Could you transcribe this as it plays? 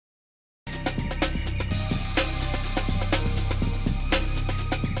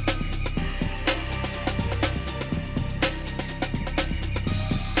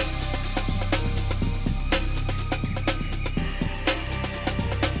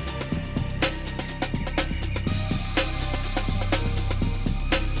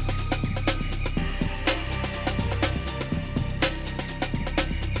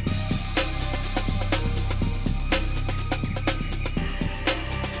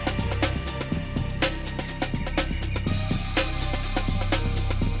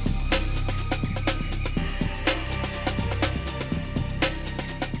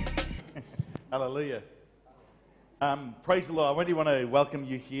Hallelujah. Praise the Lord. I really want to welcome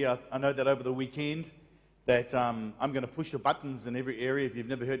you here. I know that over the weekend that I'm going to push your buttons in every area. If you've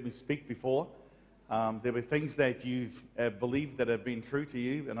never heard me speak before, there were things that you believed that have been true to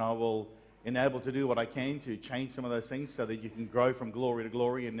you, and I will enable to do what I can to change some of those things so that you can grow from glory to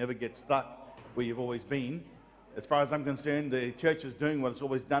glory and never get stuck where you've always been. As far as I'm concerned, the church is doing what it's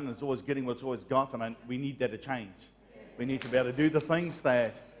always done, and it's always getting what it's always got, and we need that to change. We need to be able to do the things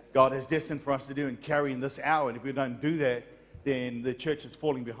that God has destined for us to do and carry in this hour. And if we don't do that, then the church is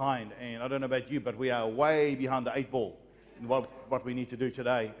falling behind. And I don't know about you, but we are way behind the 8 ball in what we need to do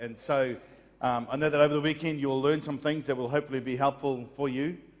today. And so I know that over the weekend you will learn some things that will hopefully be helpful for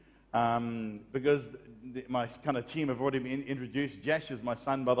you. Because my kind of team have already been introduced. Jash is my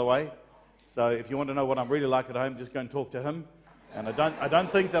son, by the way. So if you want to know what I'm really like at home, just go and talk to him. And I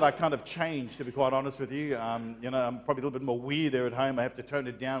don't think that I kind of changed, to be quite honest with you. I'm probably a little bit more weird there at home. I have to tone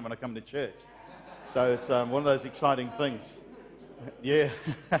it down when I come to church. So it's one of those exciting things. Yeah.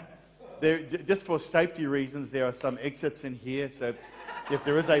 Just for safety reasons, there are some exits in here. So if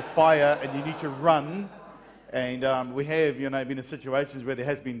there is a fire and you need to run, and we have, been in situations where there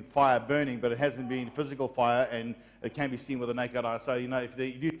has been fire burning, but it hasn't been physical fire, and it can be seen with a naked eye. So, if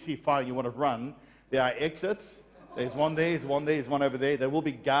you do see fire and you want to run, there are exits. There's one there, there's one over there. They will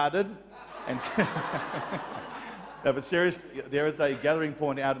be guarded. And no, but seriously, there is a gathering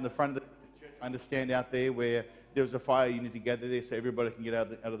point out in the front of the church, I understand, out there where there's a fire. You need to gather there so everybody can get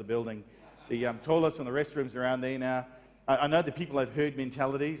out of the building. The toilets and the restrooms are around there now. I know that people have herd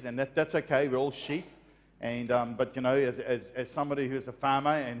mentalities, and that's okay. We're all sheep. And but as somebody who's a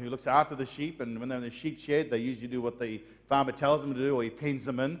farmer and who looks after the sheep, and when they're in the sheep shed, they usually do what the farmer tells them to do, or he pens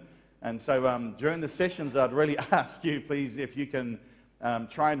them in. And so during the sessions, I'd really ask you, please, if you can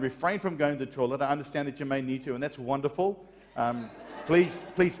try and refrain from going to the toilet. I understand that you may need to, and that's wonderful. Please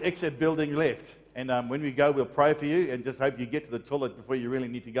exit building left. And when we go, we'll pray for you and just hope you get to the toilet before you really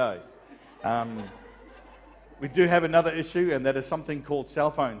need to go. We do have another issue, and that is something called cell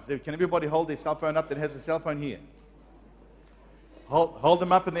phones. Can everybody hold their cell phone up that has a cell phone here? Hold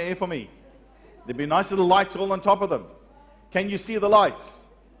them up in the air for me. There'll be nice little lights all on top of them. Can you see the lights?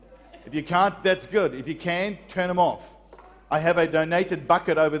 If you can't, that's good. If you can, turn them off. I have a donated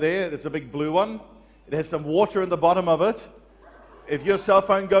bucket over there. It's a big blue one. It has some water in the bottom of it. If your cell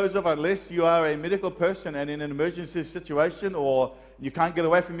phone goes off, unless you are a medical person and in an emergency situation, or you can't get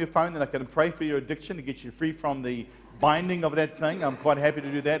away from your phone, then I can pray for your addiction to get you free from the binding of that thing. I'm quite happy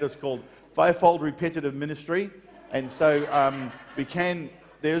to do that. It's called fivefold repetitive ministry. And so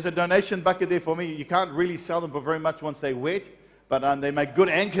there's a donation bucket there for me. You can't really sell them for very much once they're wet. But they make good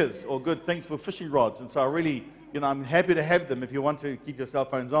anchors or good things for fishing rods. And so I really, I'm happy to have them if you want to keep your cell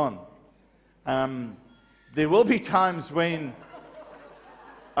phones on. There will be times when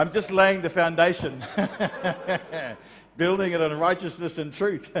I'm just laying the foundation, building it on righteousness and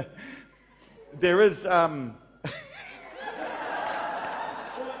truth. There is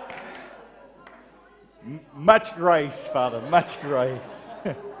much grace, Father, much grace.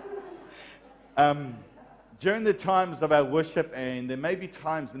 During the times of our worship, and there may be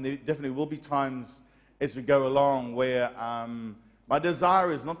times, and there definitely will be times as we go along, where my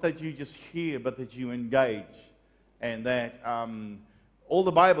desire is not that you just hear, but that you engage. And that all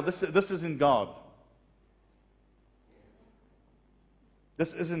the Bible, this isn't God.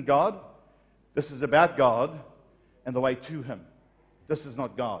 This isn't God. This is about God and the way to Him. This is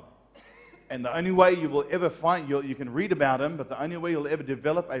not God. And the only way you will ever find, you can read about Him, but the only way you'll ever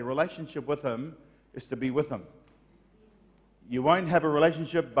develop a relationship with Him is to be with Him. You won't have a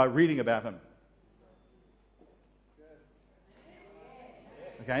relationship by reading about Him.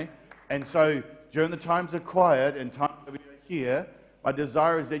 Okay? And so during the times of quiet and times that we are here, my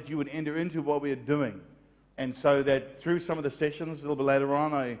desire is that you would enter into what we are doing. And so that through some of the sessions a little bit later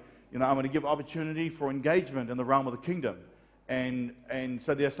on, I'm going to give opportunity for engagement in the realm of the kingdom. And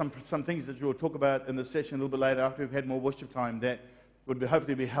so there are some things that we will talk about in the session a little bit later after we've had more worship time that would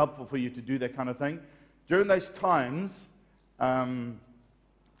hopefully be helpful for you to do that kind of thing. During those times,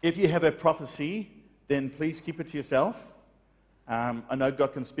 if you have a prophecy, then please keep it to yourself. I know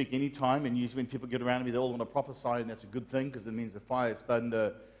God can speak any time, and usually when people get around me, they all want to prophesy, and that's a good thing because it means the fire is starting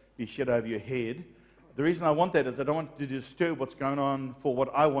to be shed over your head. The reason I want that is I don't want to disturb what's going on for what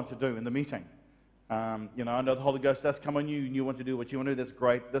I want to do in the meeting. I know the Holy Ghost does come on you, and you want to do what you want to do. That's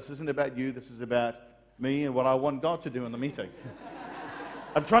great. This isn't about you. This is about me and what I want God to do in the meeting.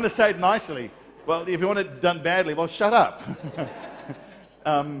 I'm trying to say it nicely. Well, if you want it done badly, well, shut up.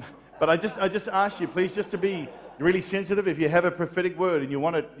 But I just ask you, please, just to be really sensitive. If you have a prophetic word and you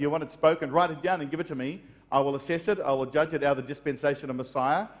want it spoken, write it down and give it to me. I will assess it. I will judge it out of the dispensation of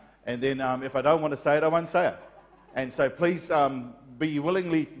Messiah. And then if I don't want to say it, I won't say it. And so please be willing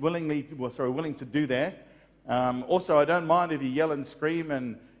to do that. Also, I don't mind if you yell and scream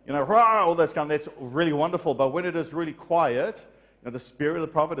and, rah, all those that's really wonderful. But when it is really quiet, the spirit of the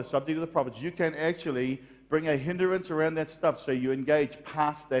prophet is subject to the prophets. You can actually bring a hindrance around that stuff so you engage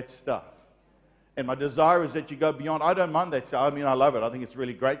past that stuff. And my desire is that you go beyond. I don't mind that. I love it. I think it's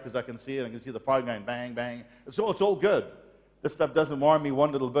really great because I can see it. I can see the fire going bang, bang. It's all good. This stuff doesn't worry me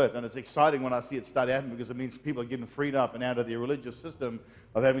one little bit. And it's exciting when I see it start happening because it means people are getting freed up and out of their religious system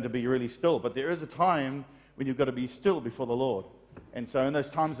of having to be really still. But there is a time when you've got to be still before the Lord. And so in those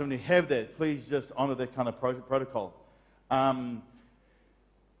times when you have that, please just honor that kind of protocol. In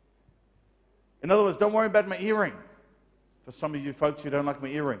other words, don't worry about my earring. For some of you folks who don't like my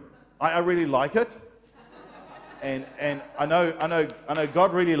earring. I really like it, and I know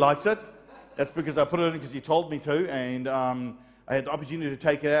God really likes it. That's because I put it in because He told me to, and I had the opportunity to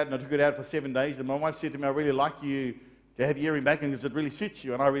take it out, and I took it out for 7 days. And my wife said to me, "I really like you to have your earring back because it really suits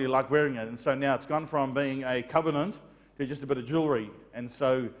you, and I really like wearing it." And so now it's gone from being a covenant to just a bit of jewelry. And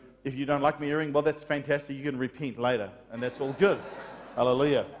so if you don't like my earring, well, that's fantastic. You can repent later, and that's all good.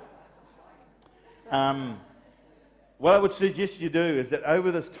 Hallelujah. What I would suggest you do is that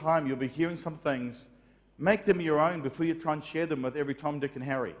over this time you'll be hearing some things, make them your own before you try and share them with every Tom, Dick, and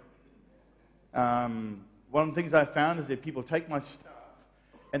Harry. One of the things I've found is that people take my stuff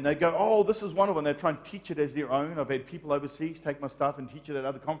and they go, "Oh, this is wonderful," and they try and teach it as their own. I've had people overseas take my stuff and teach it at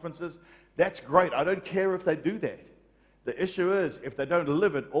other conferences. That's great. I don't care if they do that. The issue is, if they don't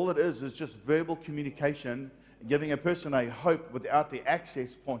live it, all it is just verbal communication, giving a person a hope without the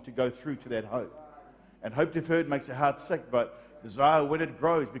access point to go through to that hope. And hope deferred makes the heart sick, but desire, when it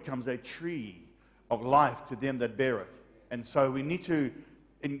grows, becomes a tree of life to them that bear it. And so we need to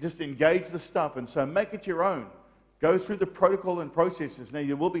just engage the stuff, and so make it your own. Go through the protocol and processes. Now,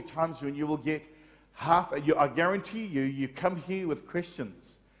 there will be times when you will get I guarantee you come here with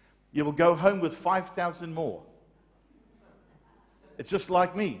questions. You will go home with 5,000 more. It's just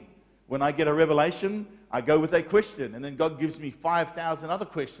like me. When I get a revelation, I go with a question, and then God gives me 5,000 other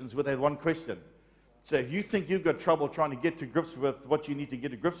questions with that one question. So if you think you've got trouble trying to get to grips with what you need to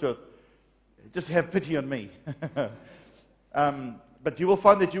get to grips with, just have pity on me. But you will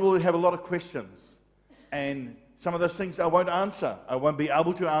find that you will have a lot of questions. And some of those things I won't answer. I won't be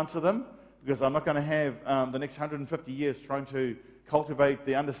able to answer them because I'm not going to have the next 150 years trying to cultivate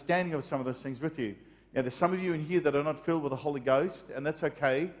the understanding of some of those things with you. Now, there's some of you in here that are not filled with the Holy Ghost, and that's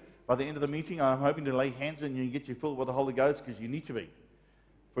okay. By the end of the meeting, I'm hoping to lay hands on you and get you filled with the Holy Ghost because you need to be.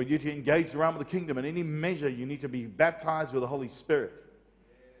 For you to engage the realm of the kingdom in any measure, you need to be baptized with the Holy Spirit.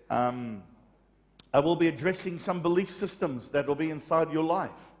 I will be addressing some belief systems that will be inside your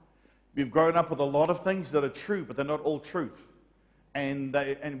life. We've grown up with a lot of things that are true, but they're not all truth.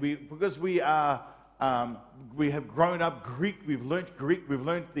 Because we have grown up Greek, we've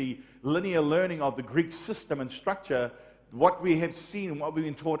learned the linear learning of the Greek system and structure. What we have seen and what we've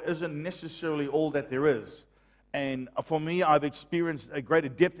been taught isn't necessarily all that there is. And for me, I've experienced a greater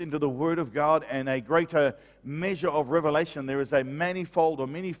depth into the Word of God and a greater measure of revelation. There is a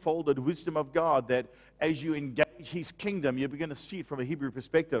many-folded wisdom of God that as you engage His kingdom, you begin to see it from a Hebrew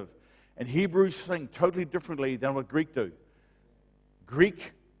perspective. And Hebrews think totally differently than what Greek do.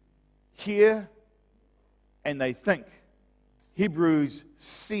 Greek hear and they think. Hebrews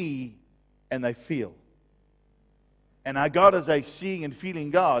see and they feel. And our God is a seeing and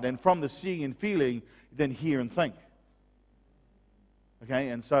feeling God. And from the seeing and feeling, then hear and think. Okay,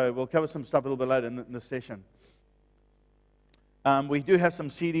 and so we'll cover some stuff a little bit later in this session. We do have some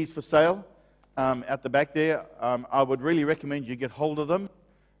CDs for sale at the back there. I would really recommend you get hold of them.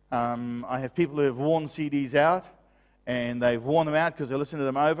 I have people who have worn CDs out, and they've worn them out because they listen to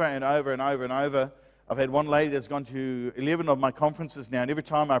them over and over and over and over. I've had one lady that's gone to 11 of my conferences now, and every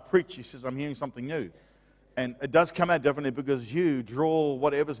time I preach, she says, "I'm hearing something new." And it does come out differently because you draw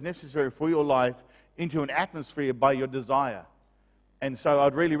whatever's necessary for your life into an atmosphere by your desire. And so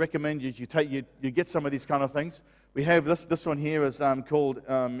I'd really recommend you get some of these kind of things. We have this one here is called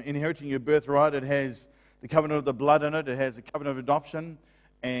Inheriting Your Birthright. It has the covenant of the blood in it. It has the covenant of adoption.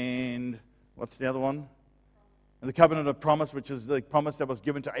 And what's the other one? And the covenant of promise, which is the promise that was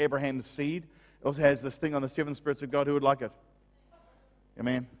given to Abraham's seed. It also has this thing on the seven spirits of God. Who would like it?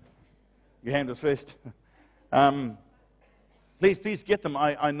 Amen. Your hand was first. Please get them.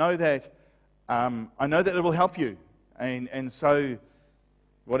 I know that it will help you, and so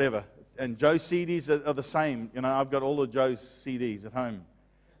whatever. And Joe's CDs are the same. You know, I've got all of Joe's CDs at home,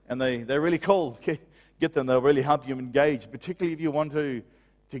 and they're really cool. Get them. They'll really help you engage, particularly if you want to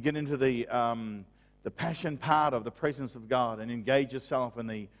get into the passion part of the presence of God and engage yourself in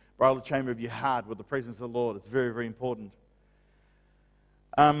the bridal chamber of your heart with the presence of the Lord. It's very, very important.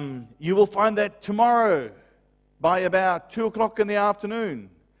 You will find that tomorrow by about 2 o'clock in the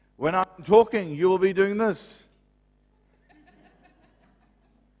afternoon, when I'm talking, you will be doing this.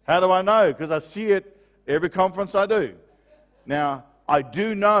 How do I know? Because I see it every conference I do. Now, I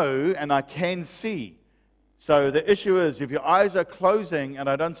do know and I can see. So the issue is, if your eyes are closing and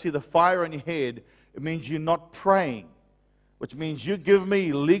I don't see the fire in your head, it means you're not praying, which means you give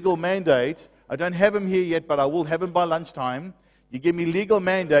me legal mandate. I don't have him here yet, but I will have him by lunchtime. You give me legal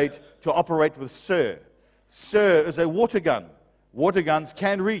mandate to operate with Sir. Sir is a water gun. Water guns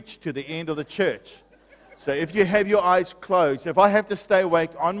can reach to the end of the church. So if you have your eyes closed, if I have to stay awake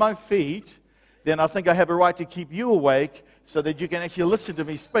on my feet, then I think I have a right to keep you awake so that you can actually listen to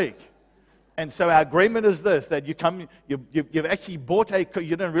me speak. And so our agreement is this, that you've actually bought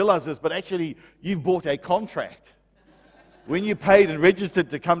you don't realize this, but actually you've bought a contract. When you paid and registered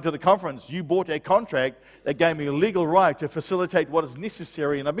to come to the conference, you bought a contract that gave me a legal right to facilitate what is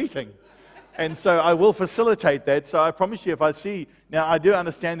necessary in a meeting. And so I will facilitate that. So I promise you, if I see, now I do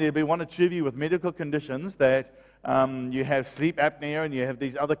understand there'll be 1 or 2 of you with medical conditions that you have sleep apnea and you have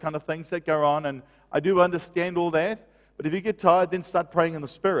these other kind of things that go on, and I do understand all that. But if you get tired, then start praying in the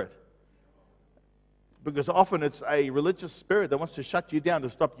Spirit. Because often it's a religious spirit that wants to shut you down to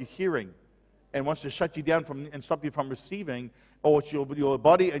stop you hearing, and wants to shut you down and stop you from receiving, or it's your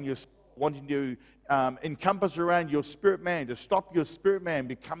body and your wanting to encompass around your spirit man, to stop your spirit man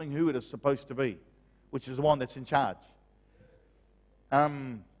becoming who it is supposed to be, which is the one that's in charge.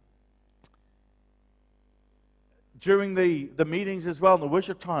 During the meetings as well, in the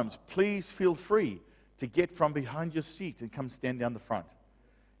worship times, please feel free to get from behind your seat and come stand down the front.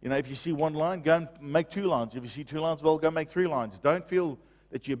 You know, if you see 1 line, go and make 2 lines. If you see 2 lines, well, go make 3 lines. Don't feel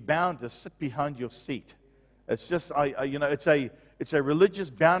that you're bound to sit behind your seat. It's just, it's a religious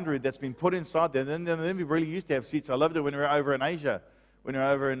boundary that's been put inside there. And then we really used to have seats. I loved it when we were over in Asia. When we were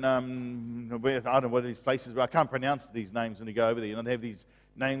over in, I don't know what these places were. I can't pronounce these names when you go over there. You know, they have these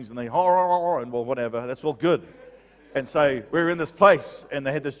names and they, and well, whatever. That's all good. And so we were in this place, and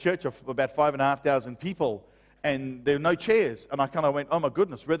they had this church of about 5,500 people, and there were no chairs. And I kind of went, oh my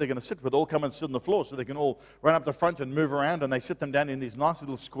goodness, where are they going to sit? Well, they all come and sit on the floor so they can all run up the front and move around, and they sit them down in these nice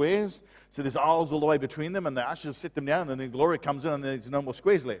little squares. So there's aisles all the way between them, and the ushers sit them down, and then the glory comes in, and there's no more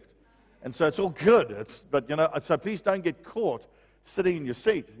squares left. And so it's all good. But so please don't get caught sitting in your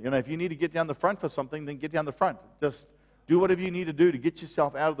seat. You know, if you need to get down the front for something, then get down the front. Just do whatever you need to do to get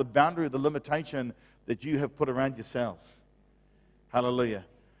yourself out of the boundary of the limitation that you have put around yourself. Hallelujah.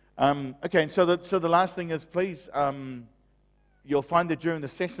 Okay, and so the last thing is, please, you'll find that during the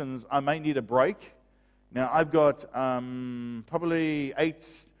sessions, I may need a break. Now, I've got probably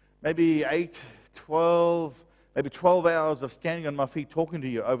 12 hours of standing on my feet talking to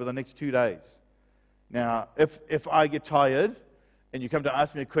you over the next 2 days. Now, if I get tired and you come to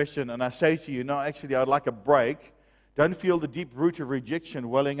ask me a question and I say to you, no, actually, I'd like a break, don't feel the deep root of rejection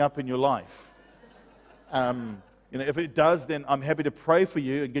welling up in your life. If it does, then I'm happy to pray for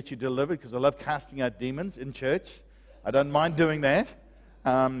you and get you delivered, because I love casting out demons in church. I don't mind doing that.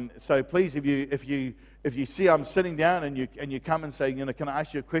 So please, if you see I'm sitting down and you come and say, can I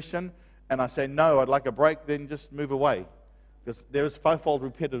ask you a question? And I say, no, I'd like a break, then just move away. Because there is 5-fold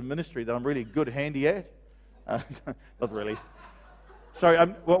repetitive ministry that I'm really good handy at. Not really. Sorry,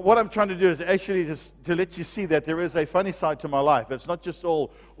 what I'm trying to do is actually just to let you see that there is a funny side to my life. It's not just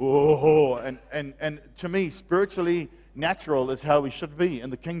all, and to me, spiritually natural is how we should be in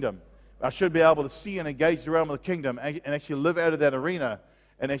the kingdom. I should be able to see and engage the realm of the kingdom and actually live out of that arena,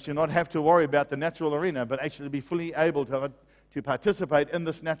 and actually not have to worry about the natural arena, but actually be fully able to participate in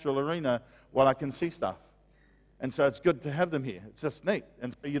this natural arena while I can see stuff. And so it's good to have them here. It's just neat.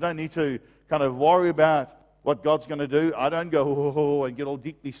 And so you don't need to kind of worry about what God's going to do. I don't go and get all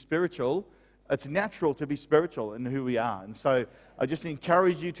deeply spiritual. It's natural to be spiritual in who we are. And so I just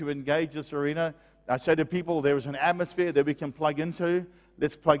encourage you to engage this arena. I say to people, there is an atmosphere that we can plug into.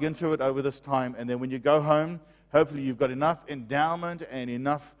 Let's plug into it over this time. And then when you go home, hopefully you've got enough endowment and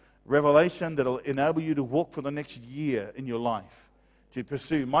enough revelation that will enable you to walk for the next year in your life, to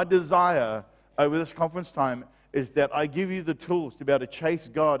pursue. My desire over this conference time is that I give you the tools to be able to chase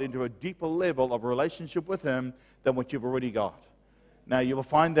God into a deeper level of relationship with Him than what you've already got. Now, you will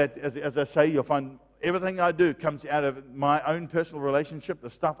find that, as I say, you'll find everything I do comes out of my own personal relationship. The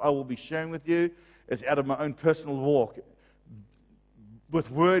stuff I will be sharing with you is out of my own personal walk,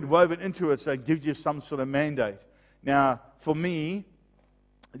 with word woven into it, so it gives you some sort of mandate. Now, for me,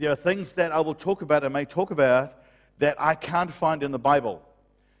 there are things that I will talk about and may talk about that I can't find in the Bible.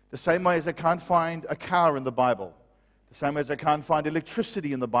 The same way as I can't find a car in the Bible. The same as I can't find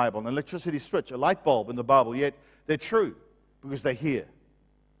electricity in the Bible, an electricity switch, a light bulb in the Bible, yet they're true because they're here.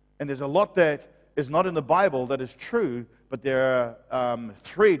 And there's a lot that is not in the Bible that is true, but there are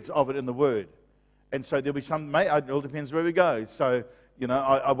threads of it in the Word. And so there'll be some, it all depends where we go. So, you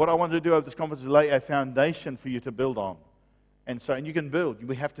know, what I want to do over this conference is lay a foundation for you to build on. And you can build.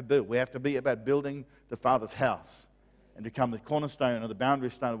 We have to build. We have to be about building the Father's house and become the cornerstone or the boundary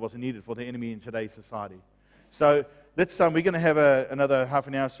stone of what's needed for the enemy in today's society. So we're going to have another half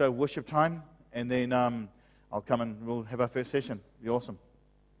an hour or so worship time, and then I'll come and we'll have our first session. It'll be awesome.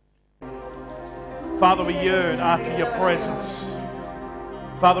 Father, we yearn after your presence.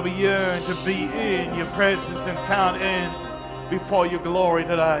 Father, we yearn to be in your presence and found in before your glory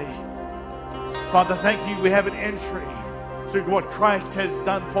today. Father, thank you. We have an entry through what Christ has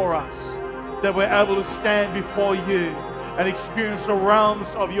done for us, that we're able to stand before you and experience the realms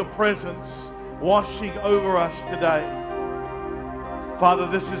of your presence washing over us today. Father,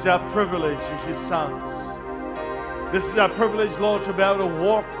 this is our privilege as your sons. This is our privilege, Lord, to be able to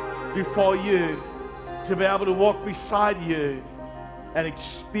walk before you, to be able to walk beside you and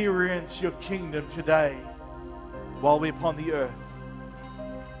experience your kingdom today while we're upon the earth.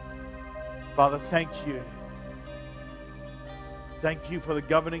 Father, thank you. Thank you for the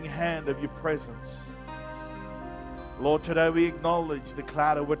governing hand of your presence. Lord, today we acknowledge the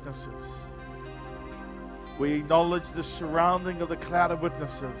cloud of witnesses. We acknowledge the surrounding of the cloud of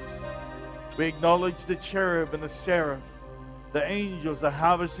witnesses. We acknowledge the cherub and the seraph, the angels, the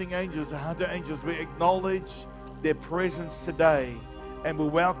harvesting angels, the hunter angels. We acknowledge their presence today, and we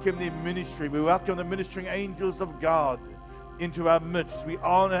welcome their ministry. We welcome the ministering angels of God into our midst. We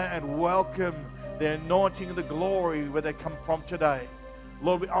honor and welcome the anointing and the glory where they come from today.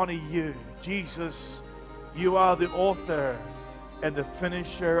 Lord, we honor you. Jesus, you are the author and the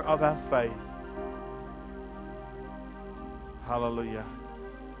finisher of our faith. Hallelujah.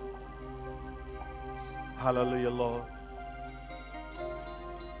 Hallelujah, Lord.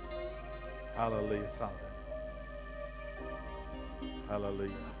 Hallelujah, Father.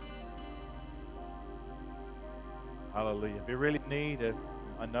 Hallelujah. Hallelujah. If you really need it,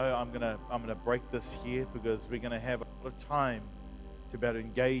 I know I'm gonna break this here because we're gonna have a lot of time to be able to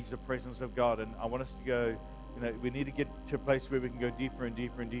engage the presence of God, and I want us to go. You know, we need to get to a place where we can go deeper and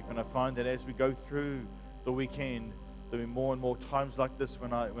deeper and deeper. And I find that as we go through the weekend, there'll be more and more times like this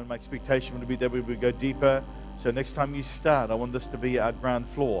when my expectation would be that we would go deeper. So next time you start, I want this to be our ground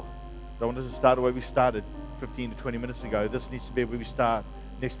floor. I want us to start where we started 15 to 20 minutes ago. This needs to be where we start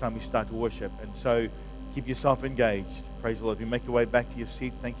next time we start to worship. And so keep yourself engaged. Praise the Lord. If you make your way back to your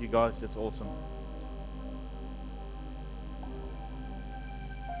seat, thank you guys. That's awesome.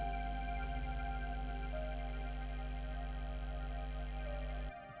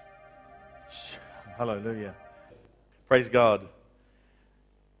 Hallelujah. Praise God.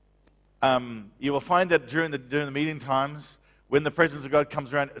 You will find that during the meeting times, when the presence of God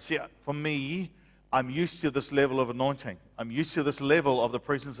comes around, see, for me, I'm used to this level of anointing. I'm used to this level of the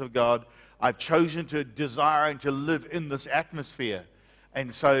presence of God. I've chosen to desire and to live in this atmosphere.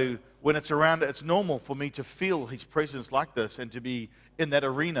 And so when it's around, it's normal for me to feel His presence like this and to be in that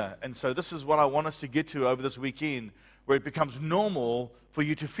arena. And so this is what I want us to get to over this weekend, where it becomes normal for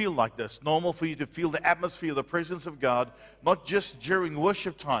you to feel like this, normal for you to feel the atmosphere, the presence of God, not just during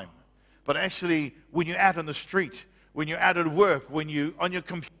worship time, but actually when you're out on the street, when you're out at work, when you're on your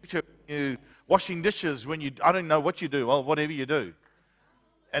computer, you washing dishes, when you, I don't know what you do, well, whatever you do.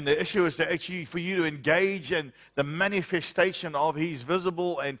 And the issue is to actually, for you to engage in the manifestation of His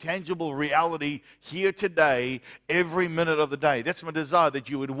visible and tangible reality here today, every minute of the day. That's my desire, that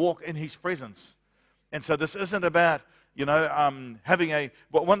you would walk in His presence. And so this isn't about, having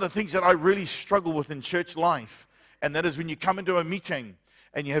but one of the things that I really struggle with in church life, and that is when you come into a meeting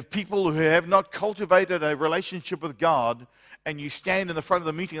and you have people who have not cultivated a relationship with God, and you stand in the front of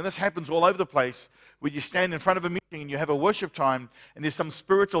the meeting, and this happens all over the place, where you stand in front of a meeting and you have a worship time, and there's some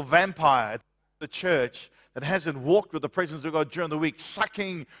spiritual vampire at the church that hasn't walked with the presence of God during the week,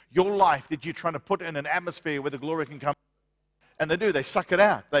 sucking your life that you're trying to put in an atmosphere where the glory can come. And they suck it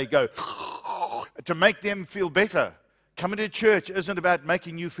out. They go to make them feel better. Coming to church isn't about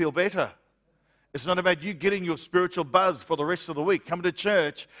making you feel better. It's not about you getting your spiritual buzz for the rest of the week. Coming to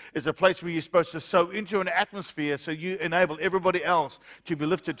church is a place where you're supposed to sow into an atmosphere so you enable everybody else to be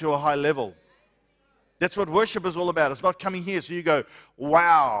lifted to a high level. That's what worship is all about. It's not coming here so you go,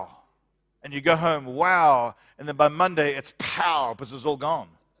 wow, and you go home, wow, and then by Monday it's pow, because it's all gone.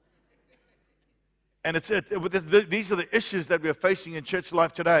 And these are the issues that we're facing in church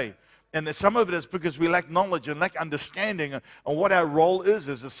life today. And some of it is because we lack knowledge and lack understanding on what our role is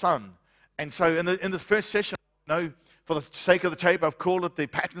as a son. And so in the first session, for the sake of the tape, I've called it the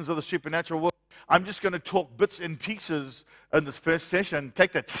patterns of the supernatural world. I'm just going to talk bits and pieces in this first session.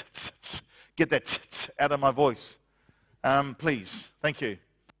 Take that get that out of my voice. Please. Thank you.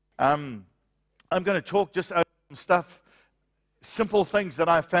 I'm going to talk just over some stuff, simple things that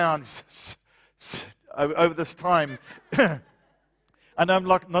I found over this time. And I'm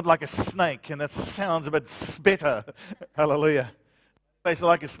not like a snake, and that sounds a bit better. Hallelujah. Basically,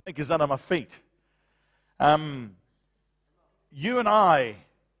 like a snake is under my feet. You and I,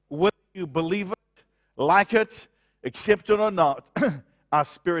 whether you believe it, like it, accept it or not, are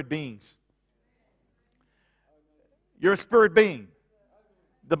spirit beings. You're a spirit being.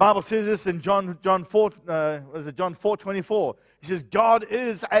 The Bible says this in John 4:24. He says, God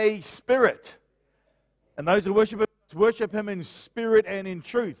is a spirit. And those who worship him in spirit and in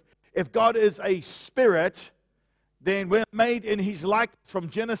truth. If God is a spirit, then we're made in his likeness. From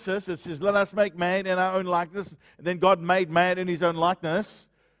Genesis, it says, let us make man in our own likeness. And then God made man in his own likeness.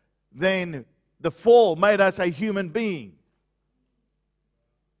 Then the fall made us a human being.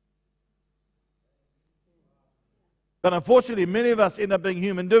 But unfortunately, many of us end up being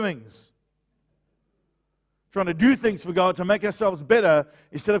human doings. Trying to do things for God to make ourselves better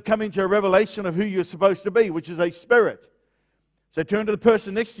instead of coming to a revelation of who you're supposed to be, which is a spirit. So turn to the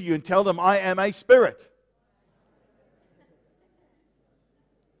person next to you and tell them, I am a spirit.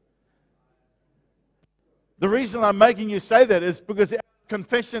 The reason I'm making you say that is because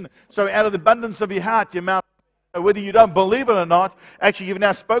confession, so out of the abundance of your heart, your mouth, whether you don't believe it or not, actually you've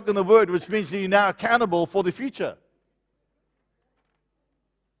now spoken the word, which means that you're now accountable for the future.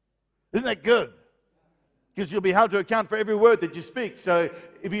 Isn't that good? Because you'll be held to account for every word that you speak. So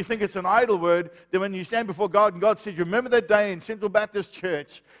if you think it's an idle word, then when you stand before God and God says, remember that day in Central Baptist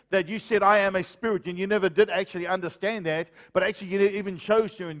Church that you said, I am a spirit, and you never did actually understand that, but actually you even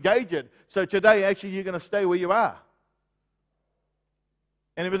chose to engage it. So today, actually, you're going to stay where you are.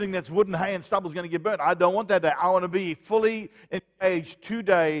 And everything that's wood and hay and stubble is going to get burnt. I don't want that day. I want to be fully engaged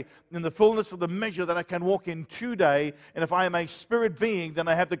today in the fullness of the measure that I can walk in today. And if I am a spirit being, then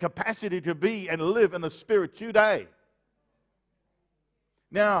I have the capacity to be and live in the spirit today.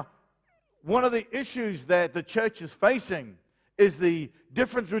 Now, one of the issues that the church is facing is the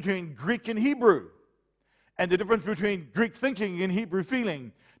difference between Greek and Hebrew, and the difference between Greek thinking and Hebrew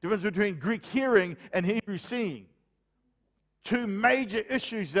feeling, the difference between Greek hearing and Hebrew seeing. Two major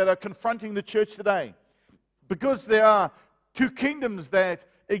issues that are confronting the church today. Because there are two kingdoms that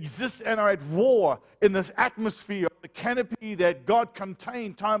exist and are at war in this atmosphere, the canopy that God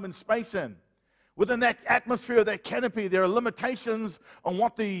contained time and space in. Within that atmosphere, that canopy, there are limitations on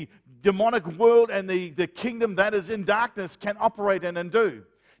what the demonic world and the kingdom that is in darkness can operate in and do.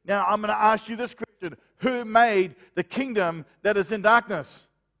 Now, I'm going to ask you this question. Who made the kingdom that is in darkness?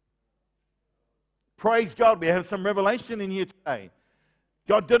 Praise God, we have some revelation in here today.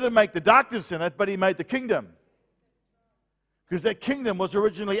 God didn't make the darkness in it, but he made the kingdom. Because that kingdom was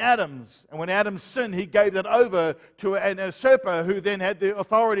originally Adam's. And when Adam sinned, he gave that over to an usurper who then had the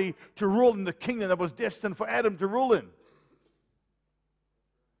authority to rule in the kingdom that was destined for Adam to rule in.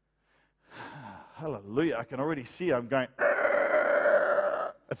 Hallelujah. I can already see I'm going,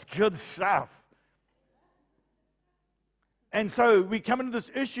 it's good stuff. And so we come into this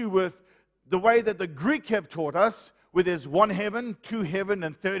issue with the way that the Greek have taught us, where there's one heaven, two heaven,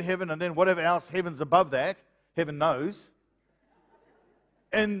 and third heaven, and then whatever else heaven's above that, heaven knows.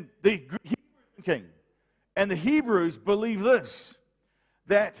 And the Hebrew thinking, and the Hebrews believe this,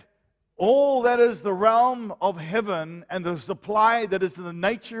 that all that is the realm of heaven and the supply that is in the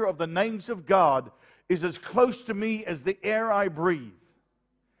nature of the names of God is as close to me as the air I breathe.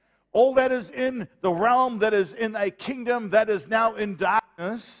 All that is in the realm that is in a kingdom that is now in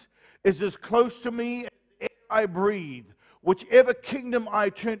darkness is as close to me as the air I breathe. Whichever kingdom I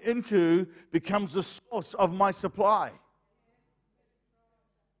turn into becomes the source of my supply.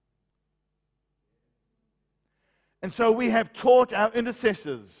 And so we have taught our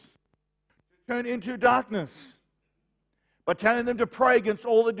intercessors to turn into darkness by telling them to pray against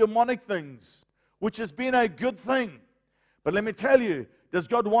all the demonic things, which has been a good thing. But let me tell you, does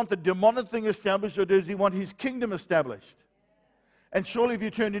God want the demonic thing established, or does he want his kingdom established? And surely if you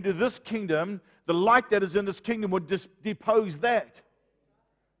turn into this kingdom, the light that is in this kingdom would depose that.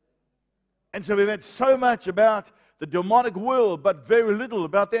 And so we've had so much about the demonic world, but very little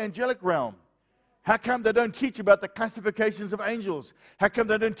about the angelic realm. How come they don't teach about the classifications of angels? How come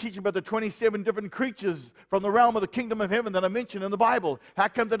they don't teach about the 27 different creatures from the realm of the kingdom of heaven that are mentioned in the Bible? How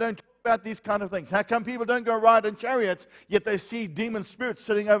come they don't talk about these kind of things? How come people don't go ride in chariots, yet they see demon spirits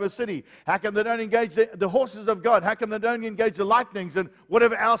sitting over a city? How come they don't engage the horses of God? How come they don't engage the lightnings and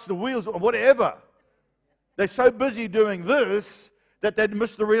whatever else, the wheels or whatever? They're so busy doing this that they'd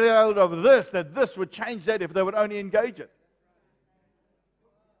miss the reality of this, that this would change that if they would only engage it.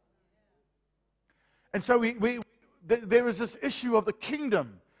 And so there is this issue of the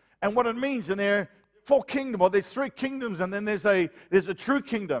kingdom and what it means. And there are four kingdoms, or there's three kingdoms, and then there's a true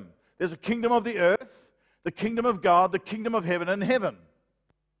kingdom. There's a kingdom of the earth, the kingdom of God, the kingdom of heaven, and heaven.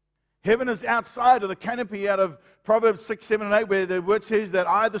 Heaven is outside of the canopy out of Proverbs 6, 7, and 8, where the word says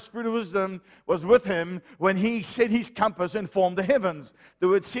that the Spirit of wisdom, was with him when he set his compass and formed the heavens. The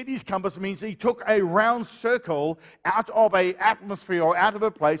word set his compass means he took a round circle out of an atmosphere or out of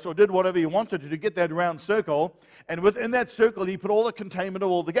a place, or did whatever he wanted to get that round circle. And within that circle, he put all the containment of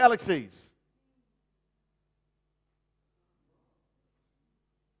all the galaxies.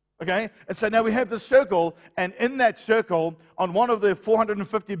 Okay, and so now we have this circle, and in that circle, on one of the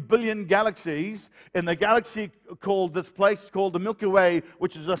 450 billion galaxies, in the galaxy called, this place called the Milky Way,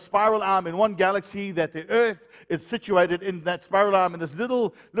 which is a spiral arm in one galaxy, that the Earth is situated in that spiral arm, and this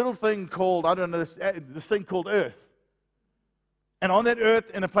little thing called, I don't know, this thing called Earth. And on that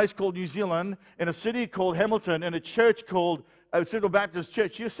Earth, in a place called New Zealand, in a city called Hamilton, in a church called Central Baptist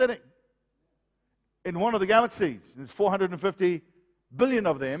Church, you're sitting in one of the galaxies. There's 450 billion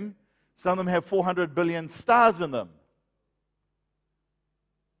of them. Some of them have 400 billion stars in them.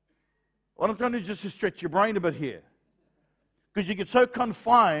 What I'm trying to do is just to stretch your brain a bit here. Because you get so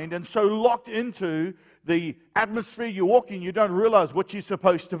confined and so locked into the atmosphere you walk in, you don't realize what you're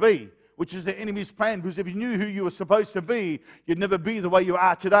supposed to be, which is the enemy's plan. Because if you knew who you were supposed to be, you'd never be the way you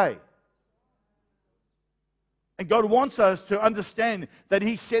are today. And God wants us to understand that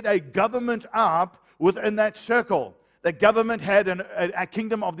He set a government up within that circle. The government had a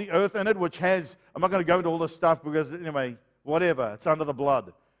kingdom of the earth in it, which has, I'm not going to go into all this stuff because, anyway, whatever, it's under the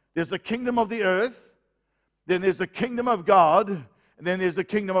blood. There's the kingdom of the earth, then there's the kingdom of God, and then there's the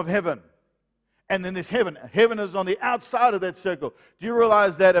kingdom of heaven. And then there's heaven. Heaven is on the outside of that circle. Do you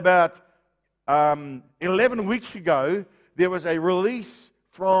realize that about 11 weeks ago, there was a release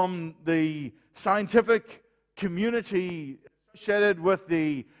from the scientific community associated with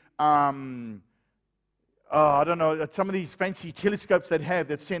the I don't know, some of these fancy telescopes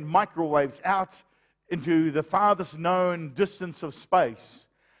that send microwaves out into the farthest known distance of space.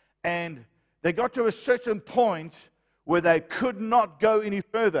 And they got to a certain point where they could not go any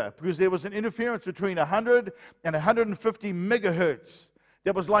further because there was an interference between 100 and 150 megahertz.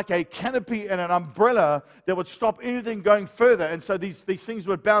 There was like a canopy and an umbrella that would stop anything going further. And so these things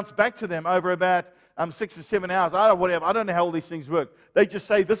would bounce back to them over about 6 or 7 hours. I don't know how all these things work. They just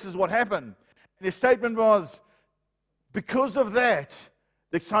say, this is what happened. Their statement was, because of that,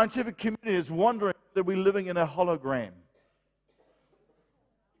 the scientific community is wondering that we're living in a hologram.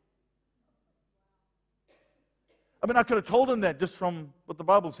 I mean, I could have told them that just from what the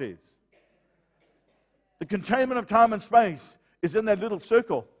Bible says. The containment of time and space is in that little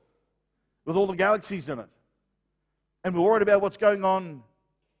circle with all the galaxies in it. And we're worried about what's going on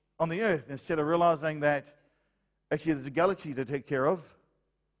the earth instead of realizing that actually there's a galaxy to take care of.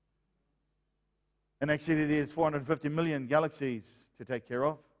 And actually, there's 450 million galaxies to take care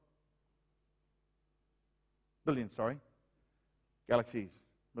of. Billion, sorry. Galaxies.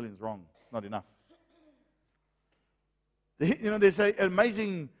 Millions wrong. Not enough. There's an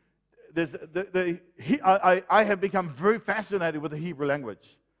amazing... I have become very fascinated with the Hebrew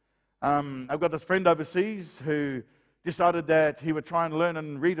language. I've got this friend overseas who decided that he would try and learn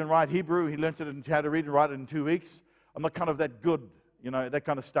and read and write Hebrew. He learned how to read and write it in 2 weeks. I'm not kind of that good, that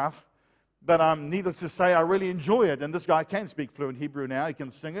kind of stuff. But needless to say, I really enjoy it. And this guy can speak fluent Hebrew now. He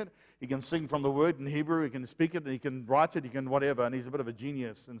can sing it. He can sing from the word in Hebrew. He can speak it. He can write it. He can whatever. And he's a bit of a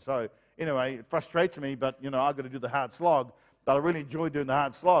genius. And so, anyway, it frustrates me. But, I've got to do the hard slog. But I really enjoy doing the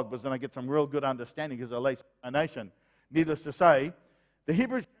hard slog because then I get some real good understanding because I lay a nation. Needless to say, the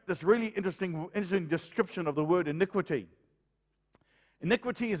Hebrews have this really interesting description of the word iniquity.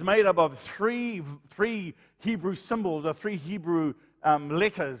 Iniquity is made up of three Hebrew symbols or three Hebrew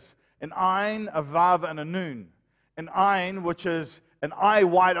letters. An ayin, a vav, and a nun. An ayin, which is an eye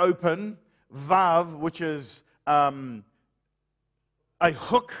wide open. Vav, which is a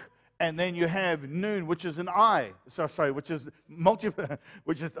hook. And then you have nun, which is an eye. Which is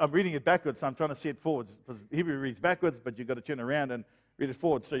I'm reading it backwards, so I'm trying to see it forwards. Because Hebrew reads backwards, but you've got to turn around and read it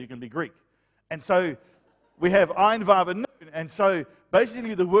forward so you can be Greek. And so we have ayin, vav, and nun. And so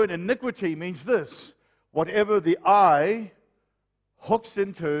basically the word iniquity means this. Whatever the eye hooks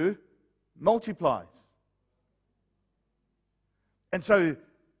into multiplies. And so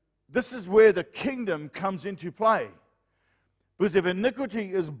this is where the kingdom comes into play. Because if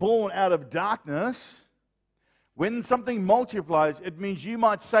iniquity is born out of darkness, when something multiplies, it means you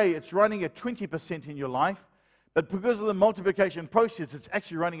might say it's running at 20% in your life, But because of the multiplication process, it's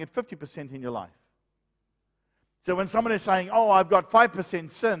actually running at 50% in your life. So when someone is saying, oh, I've got 5%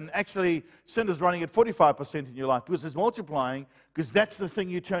 sin, actually sin is running at 45% in your life because it's multiplying, because that's the thing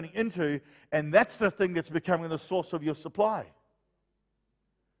you're turning into, and that's the thing that's becoming the source of your supply.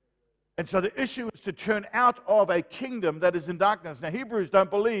 And so the issue is to turn out of a kingdom that is in darkness. Now, Hebrews don't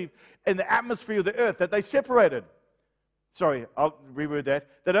believe in the atmosphere of the earth, that they separated. Sorry, I'll reword that.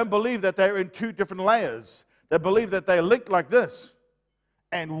 They don't believe that they're in two different layers. They believe that they're linked like this.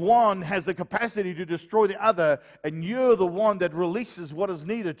 And one has the capacity to destroy the other, and you're the one that releases what is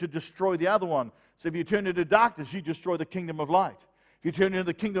needed to destroy the other one. So if you turn into darkness, you destroy the kingdom of light. If you turn into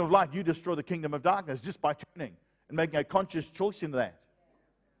the kingdom of light, you destroy the kingdom of darkness just by turning and making a conscious choice in that.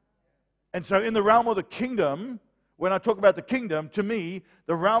 And so in the realm of the kingdom, when I talk about the kingdom, to me,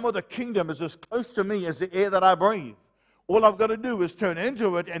 the realm of the kingdom is as close to me as the air that I breathe. All I've got to do is turn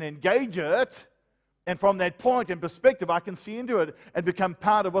into it and engage it. And from that point and perspective, I can see into it and become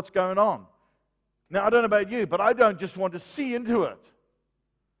part of what's going on. Now, I don't know about you, but I don't just want to see into it.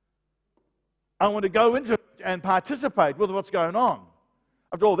 I want to go into it and participate with what's going on.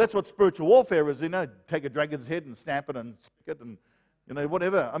 After all, that's what spiritual warfare is, take a dragon's head and snap it and stick it and,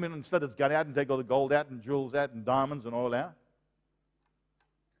 whatever. I mean, instead it's gut out and take all the gold out and jewels out and diamonds and oil out.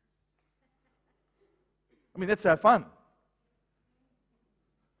 I mean, that's our fun.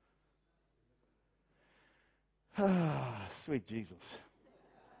 Sweet Jesus.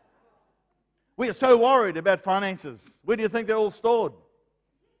 We are so worried about finances. Where do you think they're all stored?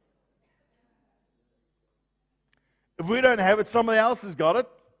 If we don't have it, somebody else has got it.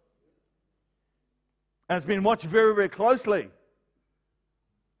 And it's been watched very, very closely.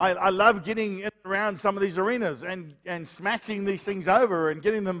 I love getting in around some of these arenas and smashing these things over and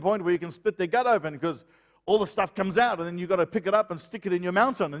getting them to the point where you can split their gut open because all the stuff comes out and then you've got to pick it up and stick it in your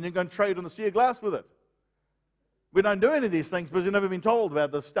mountain and you're going to trade on the sea of glass with it. We don't do any of these things because we've never been told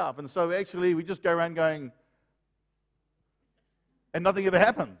about this stuff. And so actually we just go around going, and nothing ever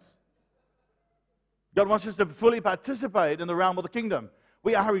happens. God wants us to fully participate in the realm of the kingdom.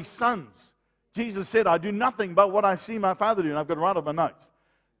 We are His sons. Jesus said, I do nothing but what I see my Father do. And I've got to write on my notes.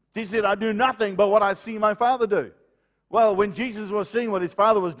 Jesus said, I do nothing but what I see my Father do. Well, when Jesus was seeing what His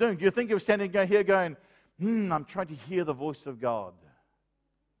Father was doing, do you think He was standing here going, I'm trying to hear the voice of God?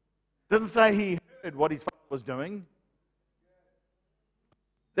 It doesn't say He heard what His Father was doing.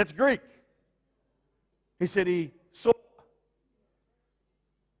 That's Greek. He said He saw.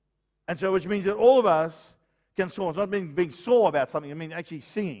 And so, which means that all of us can saw. It's not being saw about something, I mean actually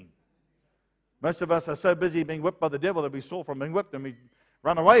seeing. Most of us are so busy being whipped by the devil that we saw from being whipped and we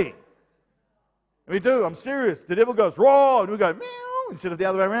run away. And we do, I'm serious. The devil goes, roar, and we go, meow, instead of the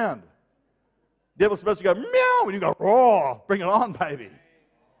other way around. The devil's supposed to go, meow, and you go, roar, bring it on, baby.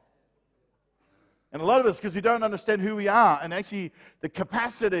 And a lot of us, because we don't understand who we are and actually the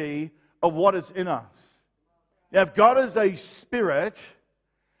capacity of what is in us. Now, if God is a spirit,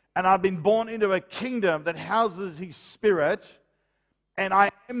 and I've been born into a kingdom that houses His Spirit, and I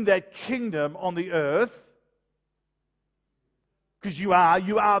am that kingdom on the earth, because you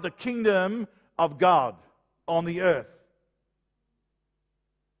are the kingdom of God on the earth.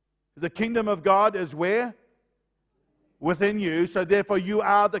 The kingdom of God is where? Within you, so therefore you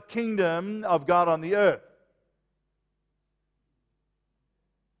are the kingdom of God on the earth.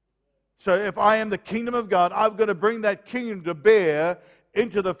 So if I am the kingdom of God, I've got to bring that kingdom to bear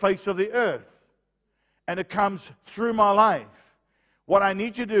into the face of the earth. And it comes through my life. What I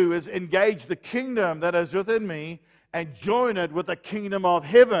need to do is engage the kingdom that is within me and join it with the kingdom of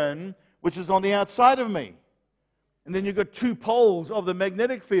heaven, which is on the outside of me. And then you've got two poles of the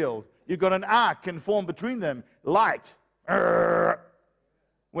magnetic field. You've got an arc can form between them. Light.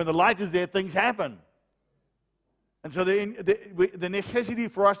 When the light is there, things happen. And so the necessity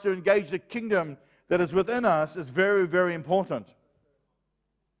for us to engage the kingdom that is within us is very, very important.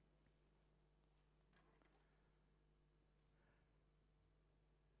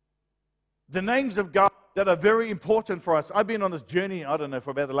 The names of God that are very important for us. I've been on this journey, I don't know,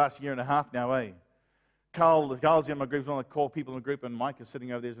 for about the last year and a half now, Carl's in my group, one of the core people in the group, and Mike is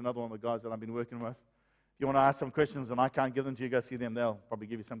sitting over there. There's another one of the guys that I've been working with. If you want to ask some questions and I can't give them to you, go see them. They'll probably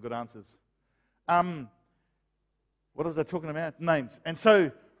give you some good answers. What was I talking about? Names. And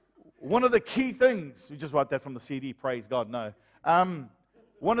so, one of the key things, you just write that from the CD, praise God, no.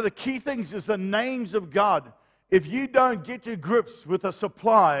 One of the key things is the names of God. If you don't get to grips with a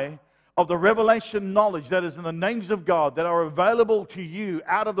supply of the revelation knowledge that is in the names of God that are available to you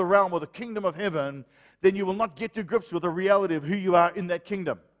out of the realm of the kingdom of heaven, then you will not get to grips with the reality of who you are in that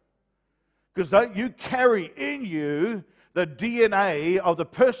kingdom. Because you carry in you the DNA of the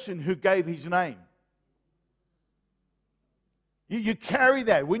person who gave his name. You carry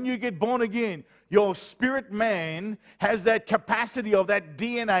that. When you get born again, your spirit man has that capacity of that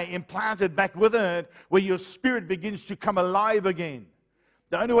DNA implanted back within it, where your spirit begins to come alive again.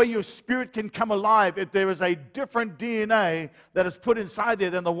 The only way your spirit can come alive if there is a different DNA that is put inside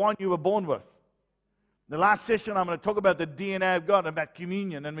there than the one you were born with. In the last session, I'm going to talk about the DNA of God, about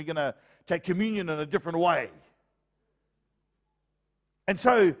communion, and we're going to take communion in a different way. And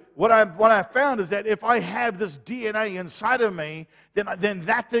so what I found is that if I have this DNA inside of me, then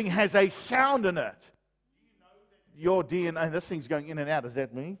that thing has a sound in it. Your DNA, this thing's going in and out. Is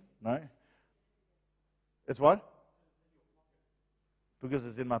that me? No. It's what? Because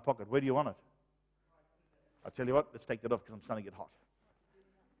it's in my pocket. Where do you want it? I'll tell you what, let's take that off because I'm starting to get hot.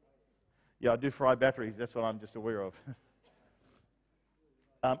 Yeah, I do fry batteries. That's what I'm just aware of.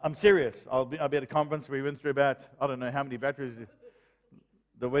 I'm serious. I'll be at a conference. We went through about, I don't know how many batteries.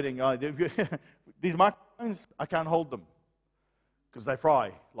 The wedding, these microphones, I can't hold them because they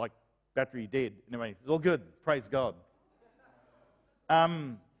fry like battery dead. Anyway, it's all good. Praise God.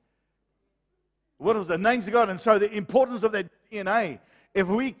 What was the names of God? And so the importance of that DNA. If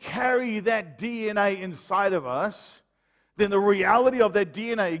we carry that DNA inside of us, then the reality of that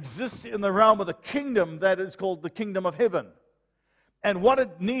DNA exists in the realm of the kingdom that is called the kingdom of heaven. And what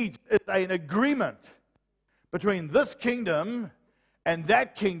it needs is an agreement between this kingdom and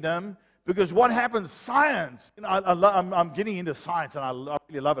that kingdom, because what happens, science, I'm getting into science, and I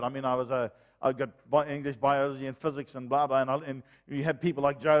really love it. I mean, I got English, biology, and physics, and blah, blah, and you have people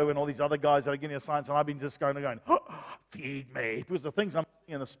like Joe and all these other guys that are getting into science, and I've been just going, oh, feed me, because the things I'm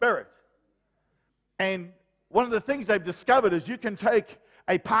seeing in the spirit. And one of the things they've discovered is you can take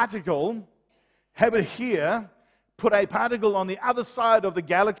a particle, have it here, put a particle on the other side of the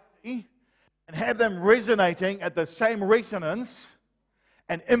galaxy, and have them resonating at the same resonance,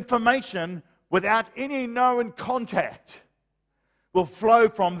 and information without any known contact will flow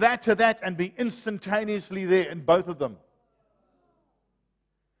from that to that and be instantaneously there in both of them.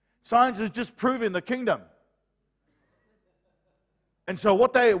 Science is just proving the kingdom. And so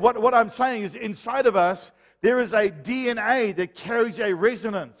what I'm saying is, inside of us, there is a DNA that carries a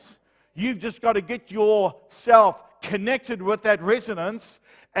resonance. You've just got to get yourself connected with that resonance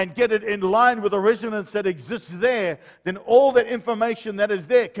and get it in line with the resonance that exists there. Then all that information that is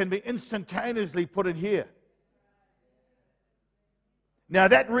there can be instantaneously put in here. Now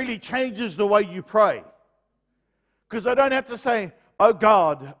that really changes the way you pray. Because I don't have to say, oh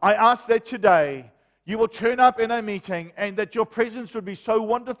God, I ask that today you will turn up in a meeting and that your presence would be so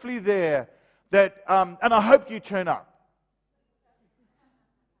wonderfully there that, and I hope you turn up.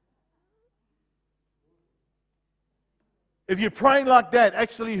 If you're praying like that,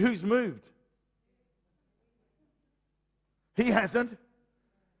 actually, who's moved? He hasn't.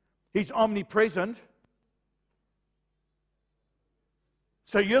 He's omnipresent.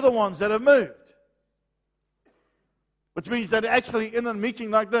 So you're the ones that have moved. Which means that actually in a meeting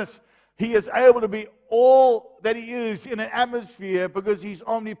like this, he is able to be all that he is in an atmosphere because he's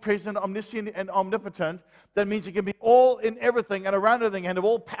omnipresent, omniscient, and omnipotent. That means he can be all in everything and around everything and have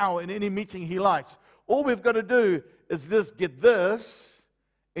all power in any meeting he likes. All we've got to do is get this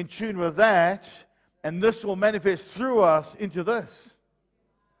in tune with that, and this will manifest through us into this.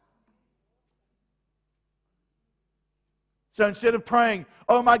 So instead of praying,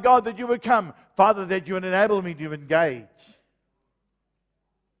 oh my God, that you would come, Father, that you would enable me to engage.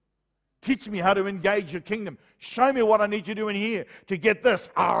 Teach me how to engage your kingdom. Show me what I need to do in here to get this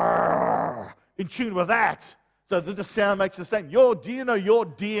in tune with that, so that the sound makes the same. Do you know your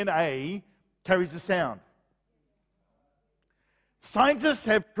DNA carries the sound? Scientists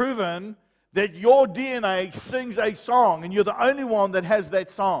have proven that your DNA sings a song, and you're the only one that has that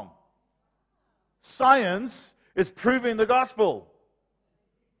song. Science is proving the gospel.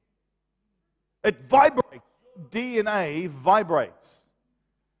 It vibrates. DNA vibrates.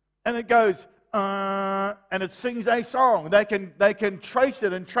 And it goes, and it sings a song. They can trace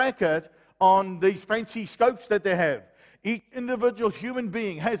it and track it on these fancy scopes that they have. Each individual human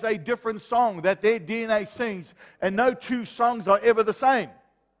being has a different song that their DNA sings, and no two songs are ever the same.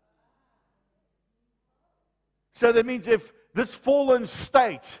 So that means if this fallen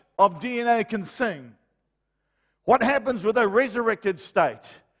state of DNA can sing, what happens with a resurrected state?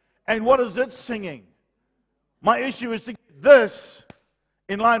 And what is it singing? My issue is to get this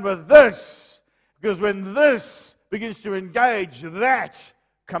in line with this, because when this begins to engage, that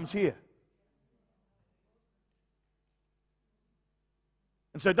comes here.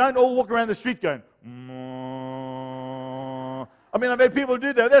 And so don't all walk around the street going, I mean, I've had people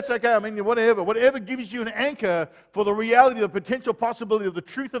do that. That's okay. I mean, whatever gives you an anchor for the reality, the potential possibility of the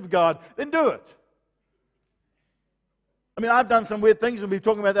truth of God, then do it. I mean, I've done some weird things, and we'll be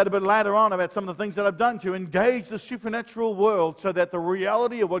talking about that a bit later on, about some of the things that I've done to engage the supernatural world so that the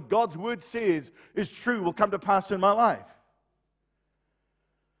reality of what God's Word says is true will come to pass in my life.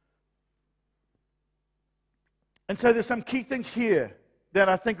 And so there's some key things here that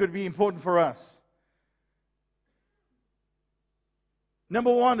I think would be important for us.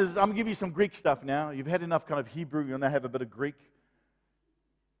 Number one is, I'm going to give you some Greek stuff now. You've had enough kind of Hebrew, you'll now have a bit of Greek.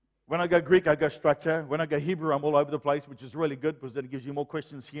 When I go Greek, I go structure. When I go Hebrew, I'm all over the place, which is really good because then it gives you more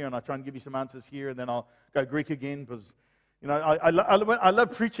questions here, and I try and give you some answers here, and then I'll go Greek again because, you know, I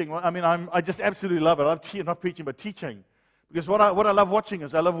love preaching. I mean, I just absolutely love it. I love not preaching, but teaching. Because what I love watching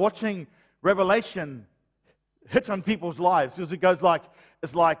is I love watching revelation hit on people's lives because it goes like,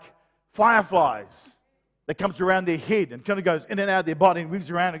 it's like fireflies that comes around their head and kind of goes in and out of their body and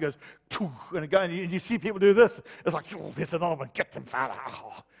moves around and goes, and you see people do this. It's like, oh, there's another one, get them, Father.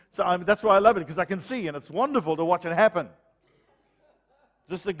 Oh. So that's why I love it, because I can see, and it's wonderful to watch it happen.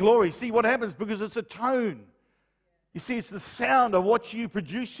 Just the glory. See what happens, because it's a tone. You see, it's the sound of what you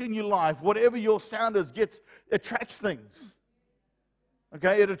produce in your life. Whatever your sound is, attracts things.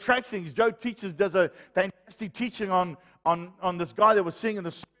 Okay, it attracts things. Joe does a fantastic teaching on this guy that was singing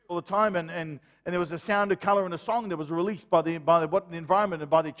the song all the time, and there was a sound, a color, and a song that was released by the environment and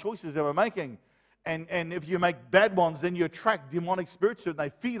by the choices they were making. And if you make bad ones, then you attract demonic spirits to it, and they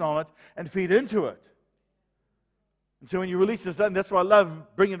feed on it and feed into it. And so when you release this, that's why I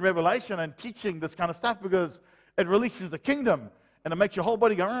love bringing revelation and teaching this kind of stuff, because it releases the kingdom, and it makes your whole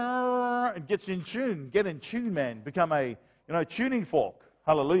body go, and gets in tune. Get in tune, man. Become a tuning fork.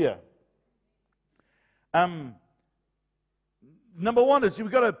 Hallelujah. Number one is we've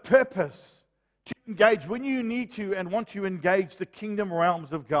got a purpose to engage. When you need to and want to engage the kingdom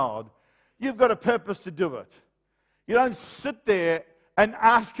realms of God, you've got a purpose to do it. You don't sit there and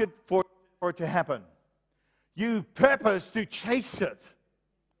ask it for it to happen. You purpose to chase it.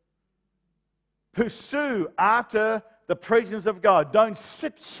 Pursue after the presence of God. Don't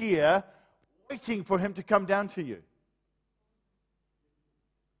sit here waiting for Him to come down to you.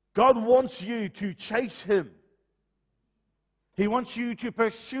 God wants you to chase Him. He wants you to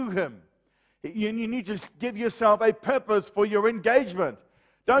pursue Him. You need to give yourself a purpose for your engagement.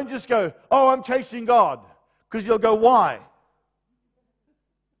 Don't just go, oh, I'm chasing God. Because you'll go, why?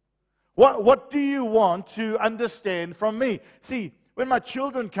 What do you want to understand from me? See, when my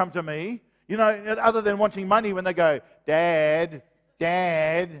children come to me, other than wanting money, when they go, Dad,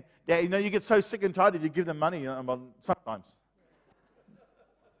 you get so sick and tired if you give them money, sometimes.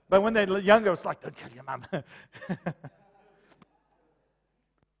 But when they're younger, it's like, don't tell your mum.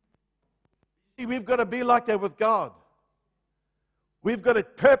 See, we've got to be like that with God. We've got a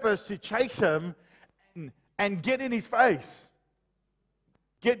purpose to chase Him and get in His face.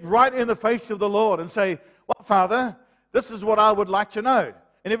 Get right in the face of the Lord and say, well, Father, this is what I would like to know.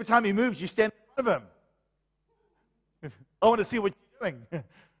 And every time He moves, you stand in front of Him. I want to see what you're doing.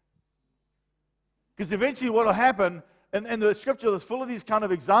 Because eventually what will happen, and the Scripture is full of these kind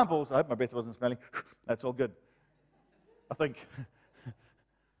of examples. I hope my breath wasn't smelling. That's all good, I think.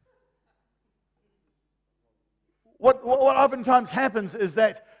 What oftentimes happens is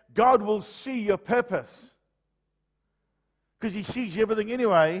that God will see your purpose, because He sees everything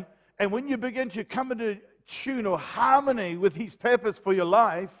anyway. And when you begin to come into tune or harmony with His purpose for your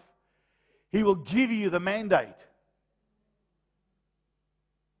life, He will give you the mandate.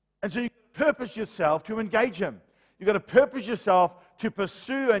 And so you purpose yourself to engage Him. You've got to purpose yourself to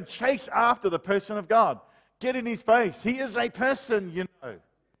pursue and chase after the person of God. Get in His face. He is a person,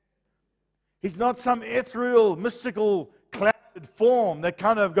 He's not some ethereal, mystical, clouded form that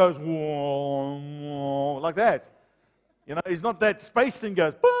kind of goes like that. He's not that space thing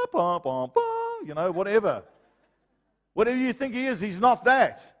goes, whatever. Whatever you think He is, He's not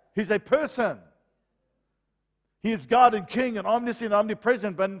that. He's a person. He is God and King and omniscient,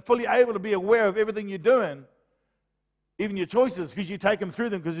 omnipresent, but fully able to be aware of everything you're doing, even your choices, because you take Him through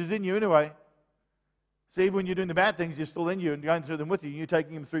them because He's in you anyway. See, even when you're doing the bad things, He's still in you and going through them with you. You're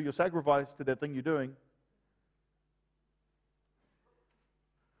taking Him through your sacrifice to that thing you're doing.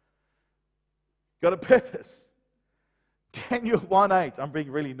 Got a purpose. Daniel 1:8. I'm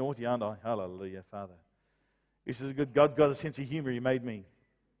being really naughty, aren't I? Hallelujah, Father. This is a good God. Got a sense of humor. He made me.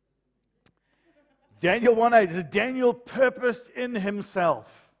 Daniel 1:8 is Daniel purposed in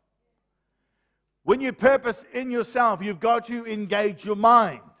himself. When you purpose in yourself, you've got to engage your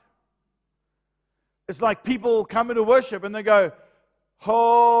mind. It's like people come into worship and they go,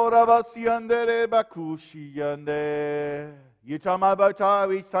 you tie my bow tie,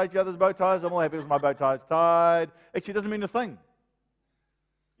 we each tie each other's bow ties, I'm all happy with my bow ties tied. Actually, it doesn't mean a thing.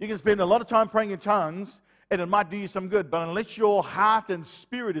 You can spend a lot of time praying in tongues and it might do you some good. But unless your heart and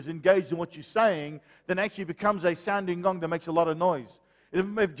spirit is engaged in what you're saying, then actually it becomes a sounding gong that makes a lot of noise.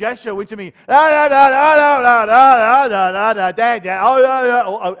 If Joshua went to me, actually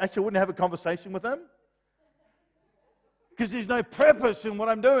I wouldn't have a conversation with him. Because there's no purpose in what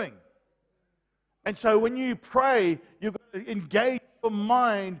I'm doing. And so when you pray, you've got to engage your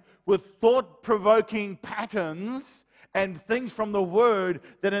mind with thought-provoking patterns and things from the Word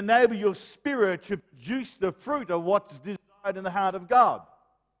that enable your spirit to produce the fruit of what's desired in the heart of God.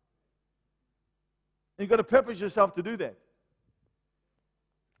 And you've got to purpose yourself to do that.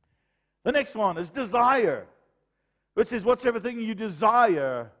 The next one is desire. It says, what's everything you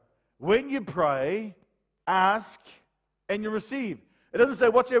desire when you pray, ask, and you receive. It doesn't say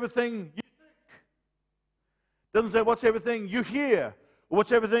what's everything you think. It doesn't say what's everything you hear, or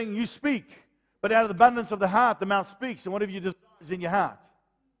what's everything you speak. But out of the abundance of the heart, the mouth speaks, and whatever you desire is in your heart.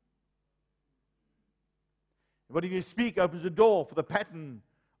 Whatever you speak opens the door for the pattern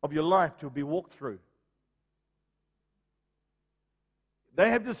of your life to be walked through. They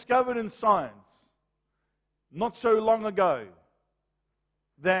have discovered in science, not so long ago,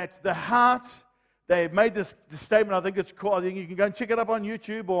 that the heart, they made this statement, I think it's called, I think you can go and check it up on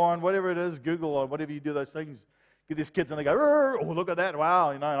YouTube or on whatever it is, Google or whatever you do those things. Get these kids and they go, oh, look at that,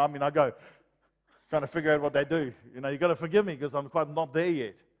 wow, I go, trying to figure out what they do. You've got to forgive me because I'm quite not there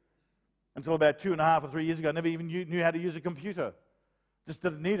yet. Until about 2.5 or 3 years ago, I never even knew how to use a computer. Just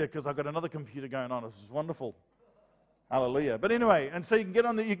didn't need it because I've got another computer going on. This is wonderful. Hallelujah. But anyway, and so you can get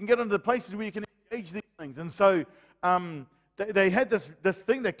onto the places where you can engage these things. And so they had this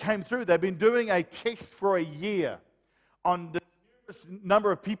thing that came through. They've been doing a test for a year on the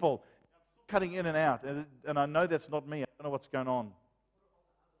number of people cutting in and out. And I know that's not me. I don't know what's going on. On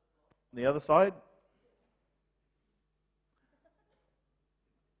the other side.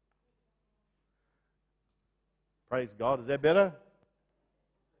 Praise God. Is that better?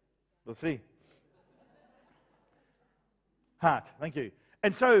 We'll see. Heart. Thank you.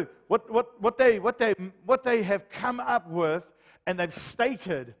 And so what they have come up with, and they've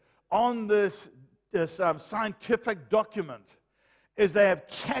stated on this scientific document, is they have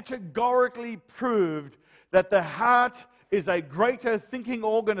categorically proved that the heart is a greater thinking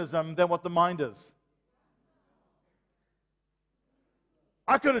organism than what the mind is.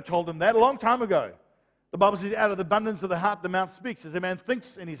 I could have told them that a long time ago. The Bible says, out of the abundance of the heart, the mouth speaks. As a man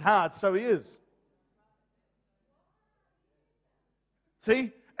thinks in his heart, so he is.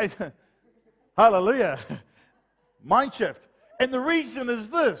 See? Hallelujah. Mind shift. And the reason is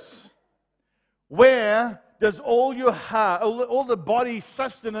this. Where does all your heart, all the body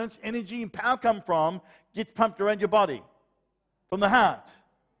sustenance, energy, and power come from? Gets pumped around your body. From the heart.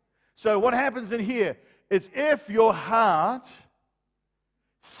 So what happens in here is if your heart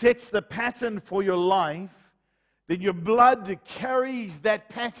sets the pattern for your life, then your blood carries that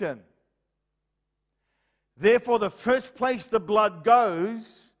pattern. Therefore, the first place the blood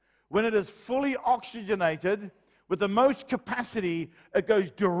goes, when it is fully oxygenated, with the most capacity, it goes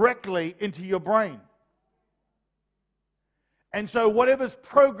directly into your brain. And so whatever's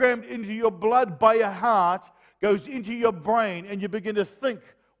programmed into your blood by your heart goes into your brain, and you begin to think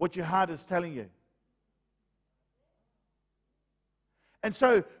what your heart is telling you. And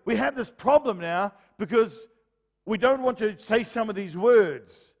so we have this problem now because we don't want to say some of these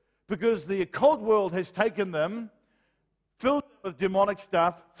words because the occult world has taken them, filled them with demonic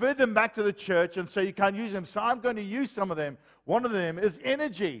stuff, fed them back to the church, and so you can't use them. So I'm going to use some of them. One of them is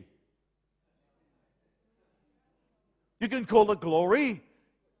energy. You can call it glory.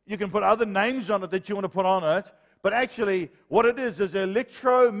 You can put other names on it that you want to put on it. But actually, what it is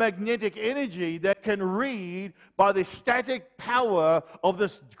electromagnetic energy that can read by the static power of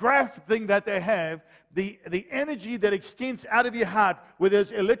this graph thing that they have, the energy that extends out of your heart, where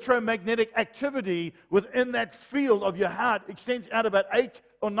there's electromagnetic activity within that field of your heart, extends out about 8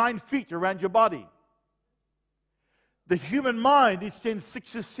 or 9 feet around your body. The human mind extends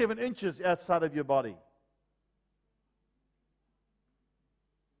 6 or 7 inches outside of your body.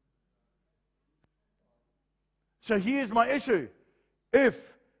 So here's my issue. If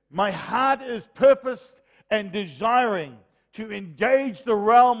my heart is purposed and desiring to engage the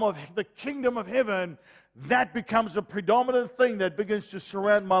realm of the kingdom of heaven, that becomes a predominant thing that begins to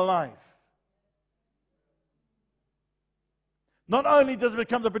surround my life. Not only does it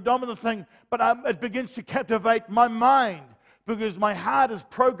become the predominant thing, but it begins to captivate my mind because my heart is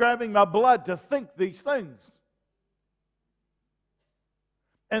programming my blood to think these things.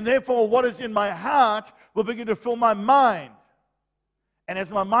 And therefore, what is in my heart will begin to fill my mind. And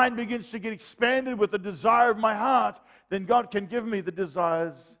as my mind begins to get expanded with the desire of my heart, then God can give me the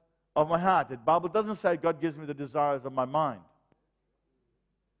desires of my heart. The Bible doesn't say God gives me the desires of my mind.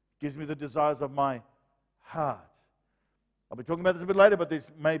 It gives me the desires of my heart. I'll be talking about this a bit later, but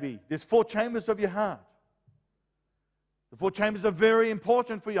there's 4 chambers of your heart. The 4 chambers are very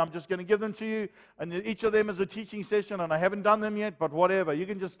important for you. I'm just going to give them to you, and each of them is a teaching session, and I haven't done them yet, but whatever. You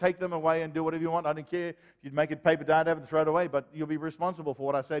can just take them away and do whatever you want. I don't care if you'd make it paper, don't have it, throw it away, but you'll be responsible for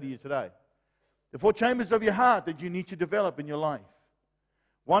what I say to you today. The 4 chambers of your heart that you need to develop in your life.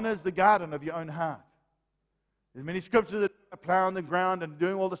 One is the garden of your own heart. There's many scriptures that are plowing the ground and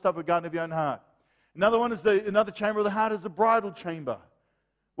doing all the stuff with garden of your own heart. Another chamber of the heart is the bridal chamber,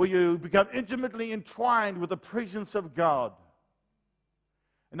 where you become intimately entwined with the presence of God.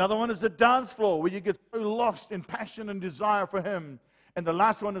 Another one is the dance floor, where you get so lost in passion and desire for Him. And the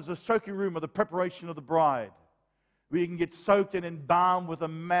last one is the soaking room, or the preparation of the bride, where you can get soaked and embalmed with the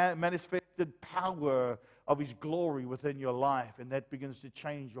manifested power of His glory within your life, and that begins to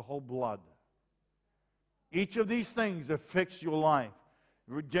change your whole blood. Each of these things affects your life.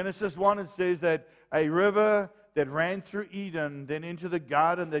 Genesis 1, it says that a river that ran through Eden, then into the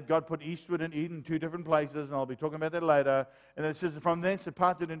garden that God put eastward in Eden, 2 different places, and I'll be talking about that later. And it says, from thence it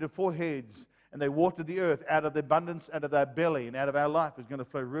parted into 4 heads, and they watered the earth. Out of the abundance, out of our belly, and out of our life is going to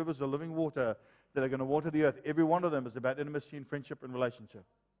flow rivers of living water that are going to water the earth. Every one of them is about intimacy and friendship and relationship.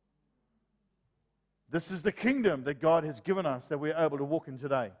 This is the kingdom that God has given us that we're able to walk in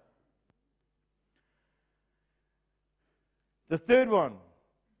today. The third one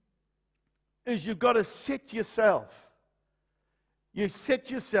is you've got to set yourself. You set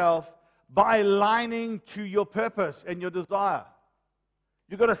yourself by aligning to your purpose and your desire.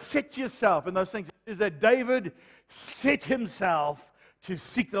 You've got to set yourself in those things. It says that David set himself to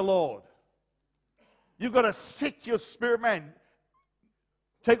seek the Lord. You've got to set your spirit man.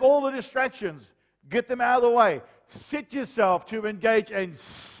 Take all the distractions. Get them out of the way. Set yourself to engage and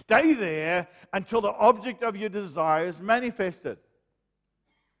stay there until the object of your desire is manifested.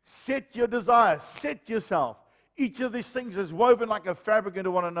 Set your desire. Set yourself. Each of these things is woven like a fabric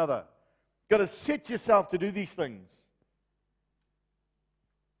into one another. You've got to set yourself to do these things.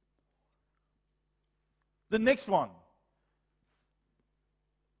 The next one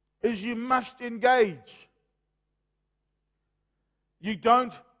is you must engage. You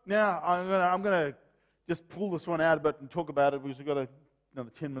don't. Now, I'm going to just pull this one out a bit and talk about it because we've got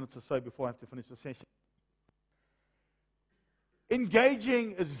another 10 minutes or so before I have to finish the session.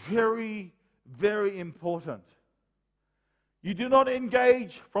 Engaging is very, very important. You do not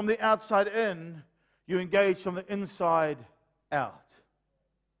engage from the outside in, you engage from the inside out.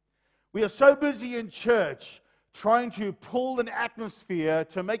 We are so busy in church trying to pull an atmosphere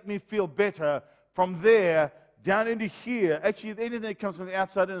to make me feel better from there down into here. Actually, anything that comes from the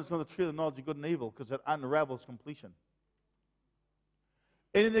outside in is from the tree of the knowledge of good and evil, because it unravels completion.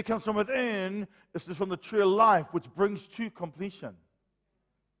 Anything that comes from within is from the tree of life, which brings to completion.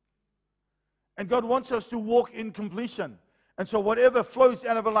 And God wants us to walk in completion. And so whatever flows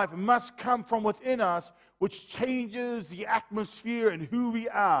out of our life must come from within us, which changes the atmosphere and who we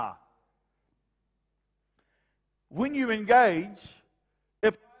are. When you engage,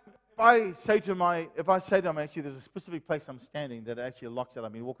 if I say to them, actually, there's a specific place I'm standing that actually locks out.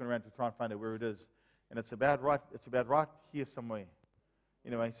 I've been walking around to try and find out where it is, and it's about right here somewhere.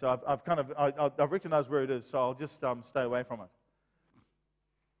 Anyway, so I've recognized where it is, so I'll just stay away from it.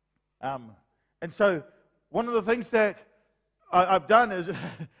 And so one of the things that I've done is,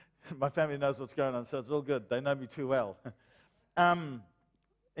 my family knows what's going on, so it's all good. They know me too well.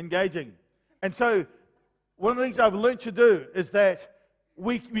 Engaging. And so one of the things I've learned to do is that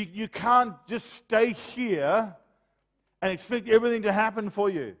you can't just stay here and expect everything to happen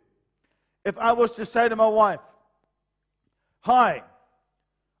for you. If I was to say to my wife, hi,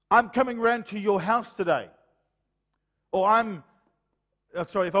 I'm coming around to your house today. Or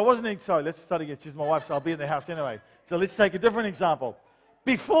let's start again. She's my wife, so I'll be in the house anyway. So let's take a different example.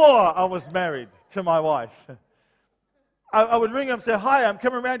 Before I was married to my wife, I would ring her and say, hi, I'm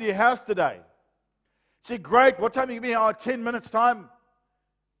coming around to your house today. She said, great, what time are you going to be here? 10 minutes time.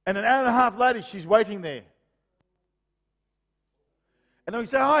 And an hour and a half later, she's waiting there. And then we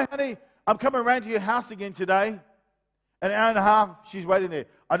say, hi, honey, I'm coming around to your house again today. An hour and a half, she's waiting there.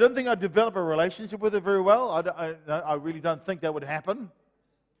 I don't think I'd develop a relationship with her very well. I really don't think that would happen.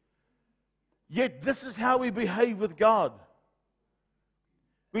 Yet this is how we behave with God.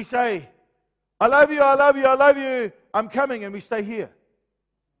 We say, I love you, I love you, I love you, I'm coming, and we stay here.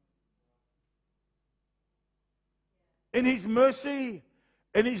 In His mercy,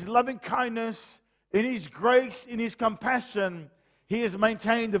 in His loving kindness, in His grace, in His compassion, He has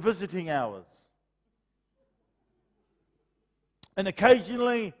maintained the visiting hours. And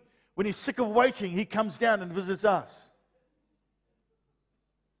occasionally, when He's sick of waiting, He comes down and visits us.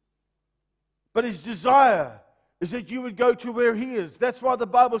 But His desire is that you would go to where He is. That's why the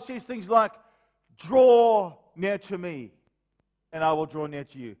Bible says things like, draw near to me, and I will draw near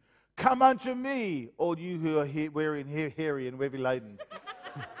to you. Come unto me, all you who are weary and heavy and heavy laden.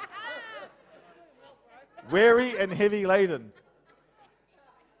 Weary and heavy laden.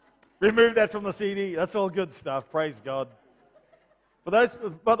 Remove that from the CD. That's all good stuff. Praise God. For those,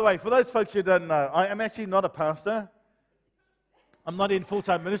 by the way, for those folks who don't know, I am actually not a pastor. I'm not in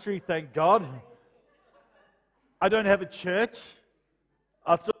full-time ministry, thank God. I don't have a church.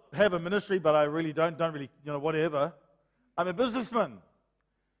 I have a ministry, but I really don't really, whatever. I'm a businessman.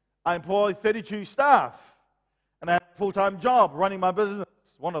 I employ 32 staff, and I have a full-time job running my business,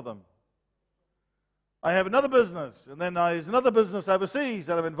 one of them. I have another business, and then there's another business overseas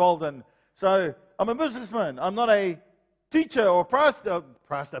that I'm involved in. So I'm a businessman. I'm not a teacher or pastor.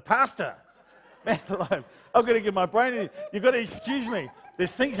 Man, I'm going to get my brain in. You've got to excuse me.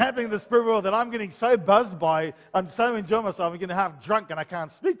 There's things happening in the spirit world that I'm getting so buzzed by. I'm so enjoying myself. I'm getting half drunk and I can't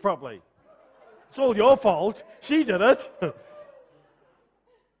speak properly. It's all your fault. She did it.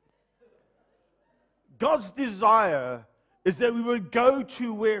 God's desire is that we would go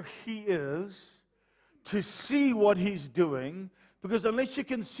to where He is to see what He's doing, because unless you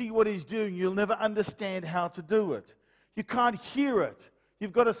can see what He's doing, you'll never understand how to do it. You can't hear it.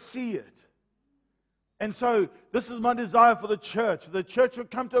 You've got to see it. And so this is my desire for the church. The church will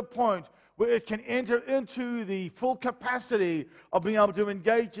come to a point where it can enter into the full capacity of being able to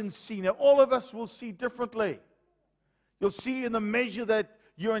engage and see. Now, all of us will see differently. You'll see in the measure that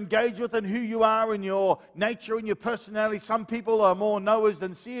you're engaged with and who you are in your nature and your personality. Some people are more knowers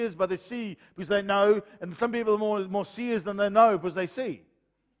than seers, but they see because they know. And some people are more seers than they know because they see.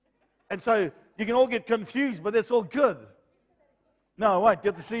 And so you can all get confused, but that's all good. No, wait,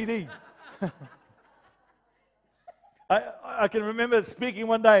 get the CD. I can remember speaking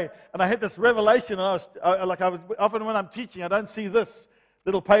one day, and I had this revelation, and I was often when I'm teaching, I don't see this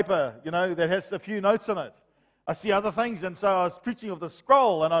little paper, that has a few notes on it. I see other things, and so I was preaching of the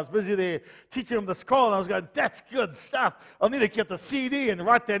scroll, and I was busy there teaching them the scroll, and I was going, that's good stuff. I need to get the CD and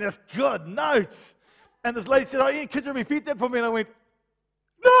write down this good notes. And this lady said, oh, Ian, could you repeat that for me? And I went,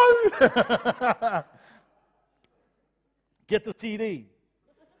 no! Get the CD.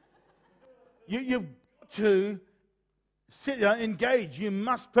 You've got to engage. You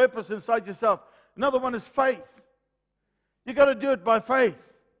must purpose inside yourself. Another one is faith. You've got to do it by faith.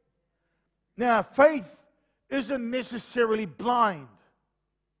 Now, faith isn't necessarily blind.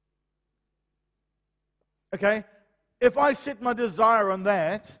 Okay? If I set my desire on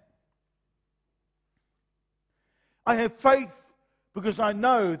that, I have faith because I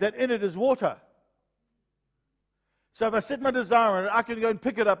know that in it is water. So if I set my desire on it, I can go and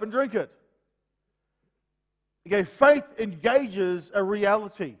pick it up and drink it. Okay, faith engages a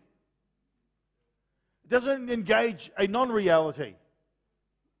reality. It doesn't engage a non-reality.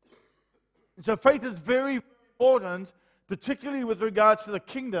 And so faith is very important, particularly with regards to the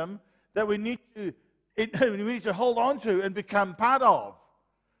kingdom, that we need to hold on to and become part of.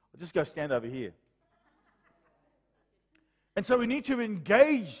 I'll just go stand over here. And so we need to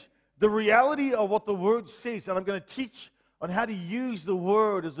engage the reality of what the Word says. And I'm going to teach on how to use the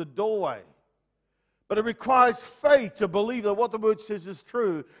Word as a doorway. But it requires faith to believe that what the Word says is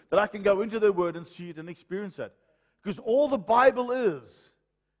true, that I can go into the Word and see it and experience it. Because all the Bible is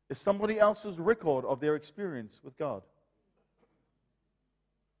somebody else's record of their experience with God.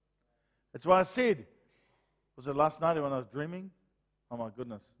 That's why I said, was it last night when I was dreaming? Oh my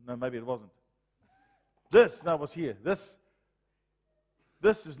goodness. No, maybe it wasn't. It was here.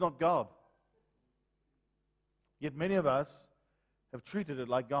 This is not God. Yet many of us have treated it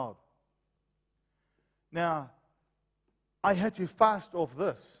like God. Now, I had to fast off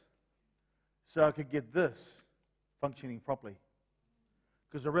this so I could get this functioning properly.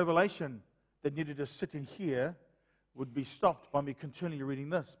 Because the revelation that needed to sit in here would be stopped by me continually reading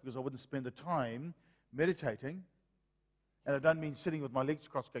this, because I wouldn't spend the time meditating. And I don't mean sitting with my legs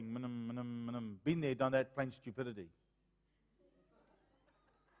crossed going, been there, done that, plain stupidity.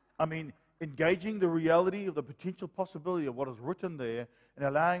 I mean, engaging the reality of the potential possibility of what is written there and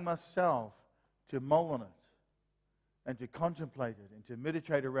allowing myself to mull on it and to contemplate it and to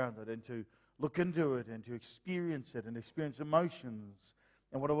meditate around it and to look into it and to experience it and experience emotions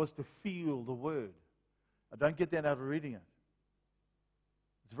and what it was to feel the Word. I don't get that out of reading it.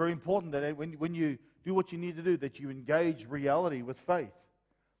 It's very important that when you do what you need to do, that you engage reality with faith.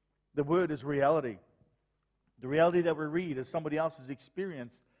 The Word is reality. The reality that we read is somebody else's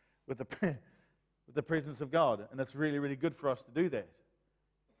experience with the presence of God. And it's really, really good for us to do that.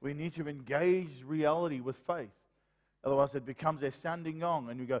 We need to engage reality with faith. Otherwise, it becomes a sounding gong,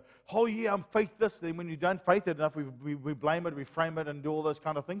 and you go, oh yeah, I'm faith this. Then when you don't faith it enough, we blame it, we frame it, and do all those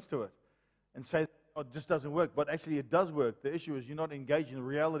kind of things to it. And say, oh, it just doesn't work. But actually, it does work. The issue is you're not engaging in the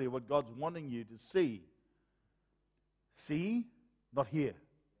reality of what God's wanting you to see. See, not hear.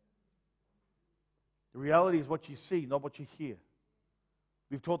 The reality is what you see, not what you hear.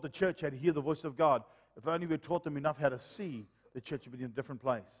 We've taught the church how to hear the voice of God. If only we taught them enough how to see, the church would be in a different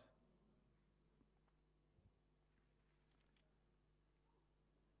place.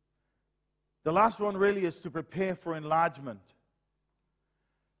 The last one really is to prepare for enlargement.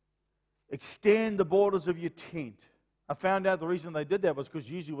 Extend the borders of your tent. I found out the reason they did that was because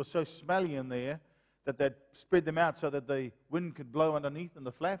usually it was so smelly in there that they'd spread them out so that the wind could blow underneath in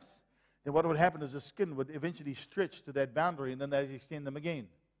the flaps. Then what would happen is the skin would eventually stretch to that boundary, and then they'd extend them again.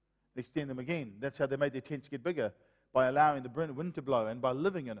 They extend them again. That's how they made their tents get bigger, by allowing the wind to blow and by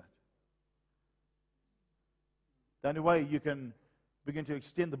living in it. The only way you can begin to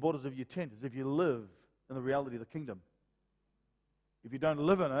extend the borders of your tent is if you live in the reality of the kingdom. If you don't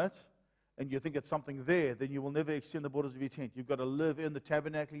live in it, and you think it's something there, then you will never extend the borders of your tent. You've got to live in the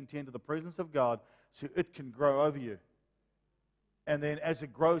tabernacling tent of the presence of God so it can grow over you. And then as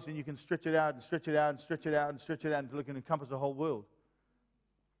it grows, then you can stretch it out and stretch it out and stretch it out and stretch it out until it can encompass the whole world.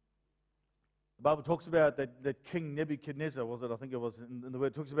 The Bible talks about that King Nebuchadnezzar, was it? I think it was in the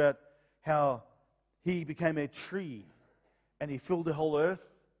Word. It talks about how he became a tree and he filled the whole earth.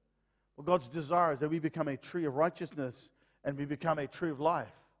 Well, God's desire is that we become a tree of righteousness and we become a tree of life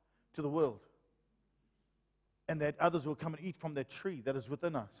to the world. And that others will come and eat from that tree that is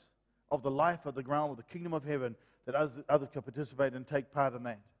within us, of the life of the ground, of the kingdom of heaven, that others can participate and take part in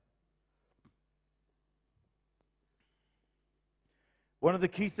that. One of the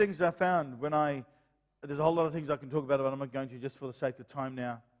key things I found there's a whole lot of things I can talk about, but I'm not going to just for the sake of time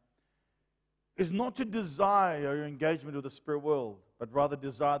now, is not to desire your engagement with the spirit world, but rather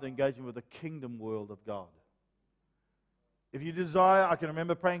desire the engagement with the kingdom world of God. If you desire, I can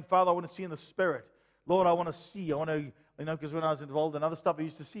remember praying, Father, I want to see in the spirit. Lord, I want to see. I want to, because when I was involved in other stuff, I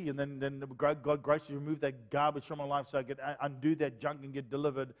used to see. And then God graciously removed that garbage from my life so I could undo that junk and get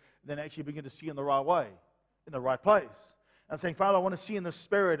delivered. And then actually begin to see in the right way, in the right place. And saying, Father, I want to see in the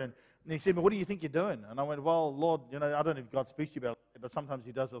spirit. And he said, well, what do you think you're doing? And I went, well, Lord, I don't know if God speaks to you about it, but sometimes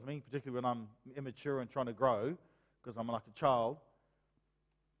he does with me, particularly when I'm immature and trying to grow, because I'm like a child.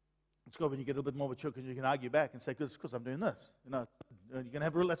 It's good when you get a little bit more mature because you can argue back and say, because I'm doing this. You can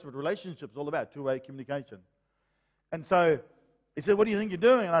have, that's what relationships all about, two-way communication. And so he said, what do you think you're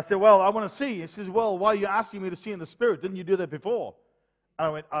doing? And I said, well, I want to see. He says, well, why are you asking me to see in the spirit? Didn't you do that before? And I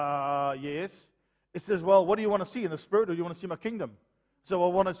went, yes. He says, well, what do you want to see in the spirit, or do you want to see my kingdom? So I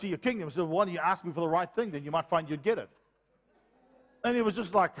want to see your kingdom. So why don't you ask me for the right thing? Then you might find you'd get it. And it was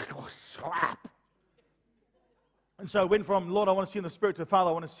just like, slap. And so I went from, Lord, I want to see in the spirit, to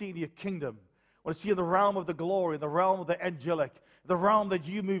Father, I want to see in your kingdom. I want to see in the realm of the glory, the realm of the angelic, the realm that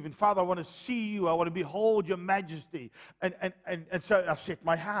you move in. Father, I want to see you. I want to behold your majesty. And so I set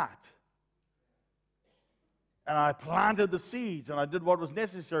my heart. And I planted the seeds, and I did what was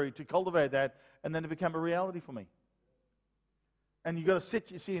necessary to cultivate that, and then it became a reality for me. And you've got to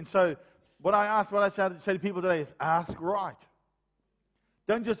sit, you see. And so what I say to people today is ask right.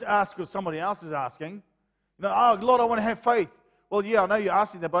 Don't just ask because somebody else is asking. Oh, Lord, I want to have faith. Well, yeah, I know you're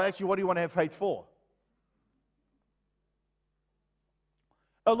asking that, but actually, what do you want to have faith for?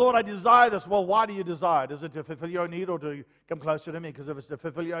 Oh, Lord, I desire this. Well, why do you desire it? Is it to fulfill your need or to come closer to me? Because if it's to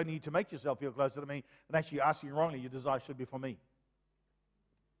fulfill your need to make yourself feel closer to me, then actually you're asking wrongly. Your desire should be for me.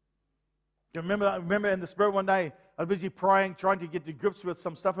 I remember in the Spirit one day, I was busy praying, trying to get to grips with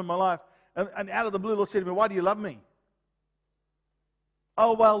some stuff in my life. And out of the blue, the Lord said to me, why do you love me?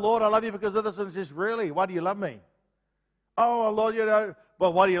 Oh, well, Lord, I love you because of this. And he says, really? Why do you love me? Oh, Lord,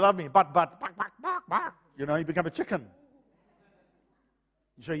 well, why do you love me? But, bark, bark, bark, bark. You become a chicken.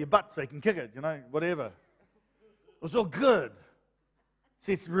 You show your butt so you can kick it, whatever. It was all good.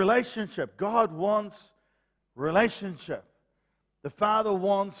 See, it's relationship. God wants relationship. The Father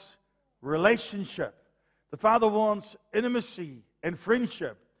wants relationship. The Father wants intimacy and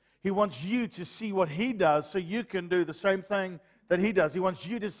friendship. He wants you to see what He does so you can do the same thing that He does. He wants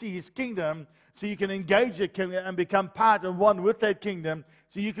you to see His kingdom so you can engage it and become part and one with that kingdom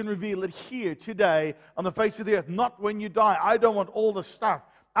so you can reveal it here today on the face of the earth, not when you die. I don't want all the stuff.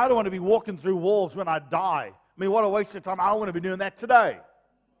 I don't want to be walking through walls when I die. I mean, what a waste of time. I want to be doing that today.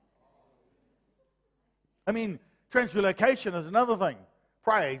 I mean, transrelocation is another thing.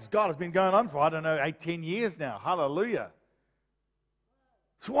 Praise God, it's been going on for, 8, 10 years now. Hallelujah.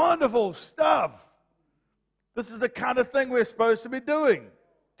 It's wonderful stuff. This is the kind of thing we're supposed to be doing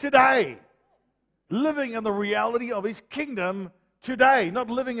today. Living in the reality of His kingdom today. Not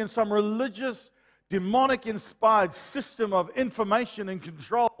living in some religious, demonic-inspired system of information and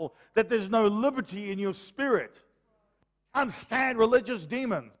control that there's no liberty in your spirit. Can't stand religious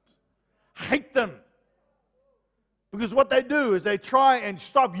demons. Hate them. Because what they do is they try and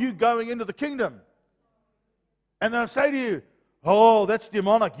stop you going into the kingdom. And they'll say to you, oh, that's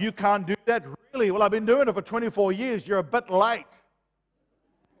demonic. You can't do that. Really? Well, I've been doing it for 24 years. You're a bit late.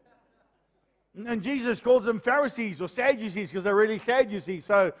 And Jesus calls them Pharisees or Sadducees because they're really sad, you see.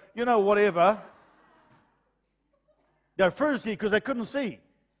 So, whatever. They're Pharisee because they couldn't see.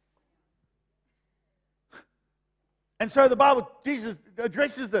 And so the Bible, Jesus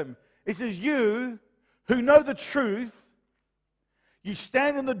addresses them. He says, you who know the truth, you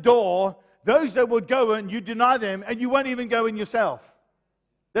stand in the door, those that would go in, you deny them, and you won't even go in yourself.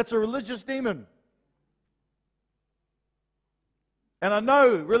 That's a religious demon. And I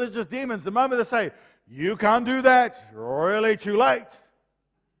know religious demons, the moment they say, you can't do that, really too late.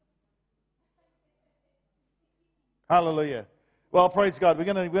 Hallelujah. Well, praise God.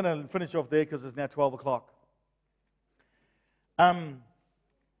 We're going to finish off there because it's now 12 o'clock.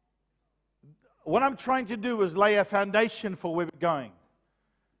 What I'm trying to do is lay a foundation for where we're going.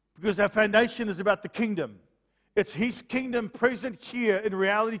 Because our foundation is about the kingdom. It's His kingdom present here in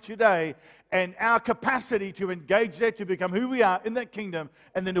reality today, and our capacity to engage that, to become who we are in that kingdom,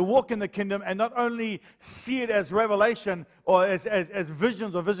 and then to walk in the kingdom and not only see it as revelation or as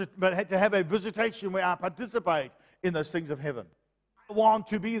visions or but to have a visitation where I participate in those things of heaven. I want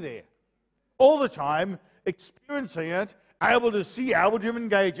to be there all the time, experiencing it, able to see, able to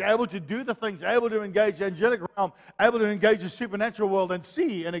engage, able to do the things, able to engage the angelic realm, able to engage the supernatural world and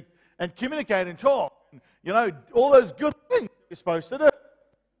see and communicate and talk. All those good things you're supposed to do.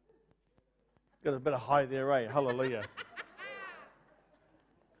 Got a bit of high there, eh? Hallelujah.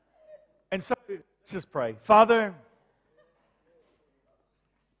 And so, let's just pray. Father,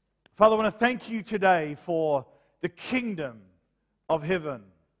 I want to thank you today for the kingdom of heaven.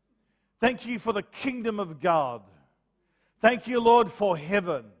 Thank you for the kingdom of God. Thank you, Lord, for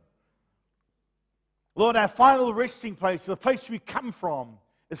heaven. Lord, our final resting place, the place we come from,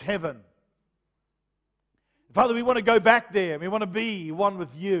 is heaven. Father, we want to go back there. We want to be one with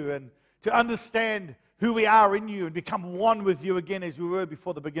you and to understand who we are in you and become one with you again as we were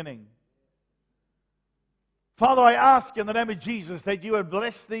before the beginning. Father, I ask in the name of Jesus that you would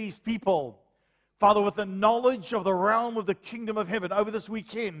bless these people, Father, with the knowledge of the realm of the kingdom of heaven over this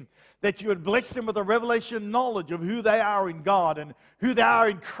weekend, that you would bless them with a revelation knowledge of who they are in God and who they are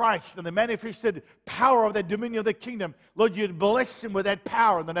in Christ and the manifested power of that dominion of the kingdom. Lord, you'd bless them with that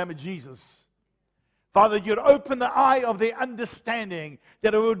power in the name of Jesus. Father, you'd open the eye of their understanding,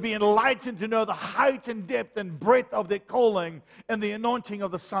 that it would be enlightened to know the height and depth and breadth of their calling and the anointing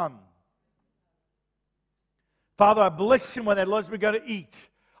of the Son. Father, I bless them when they let me go to eat.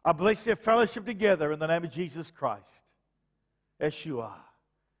 I bless their fellowship together in the name of Jesus Christ. Yeshua.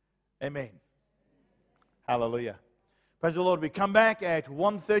 Amen. Hallelujah. Praise the Lord. We come back at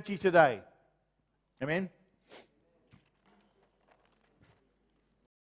 1:30 today. Amen.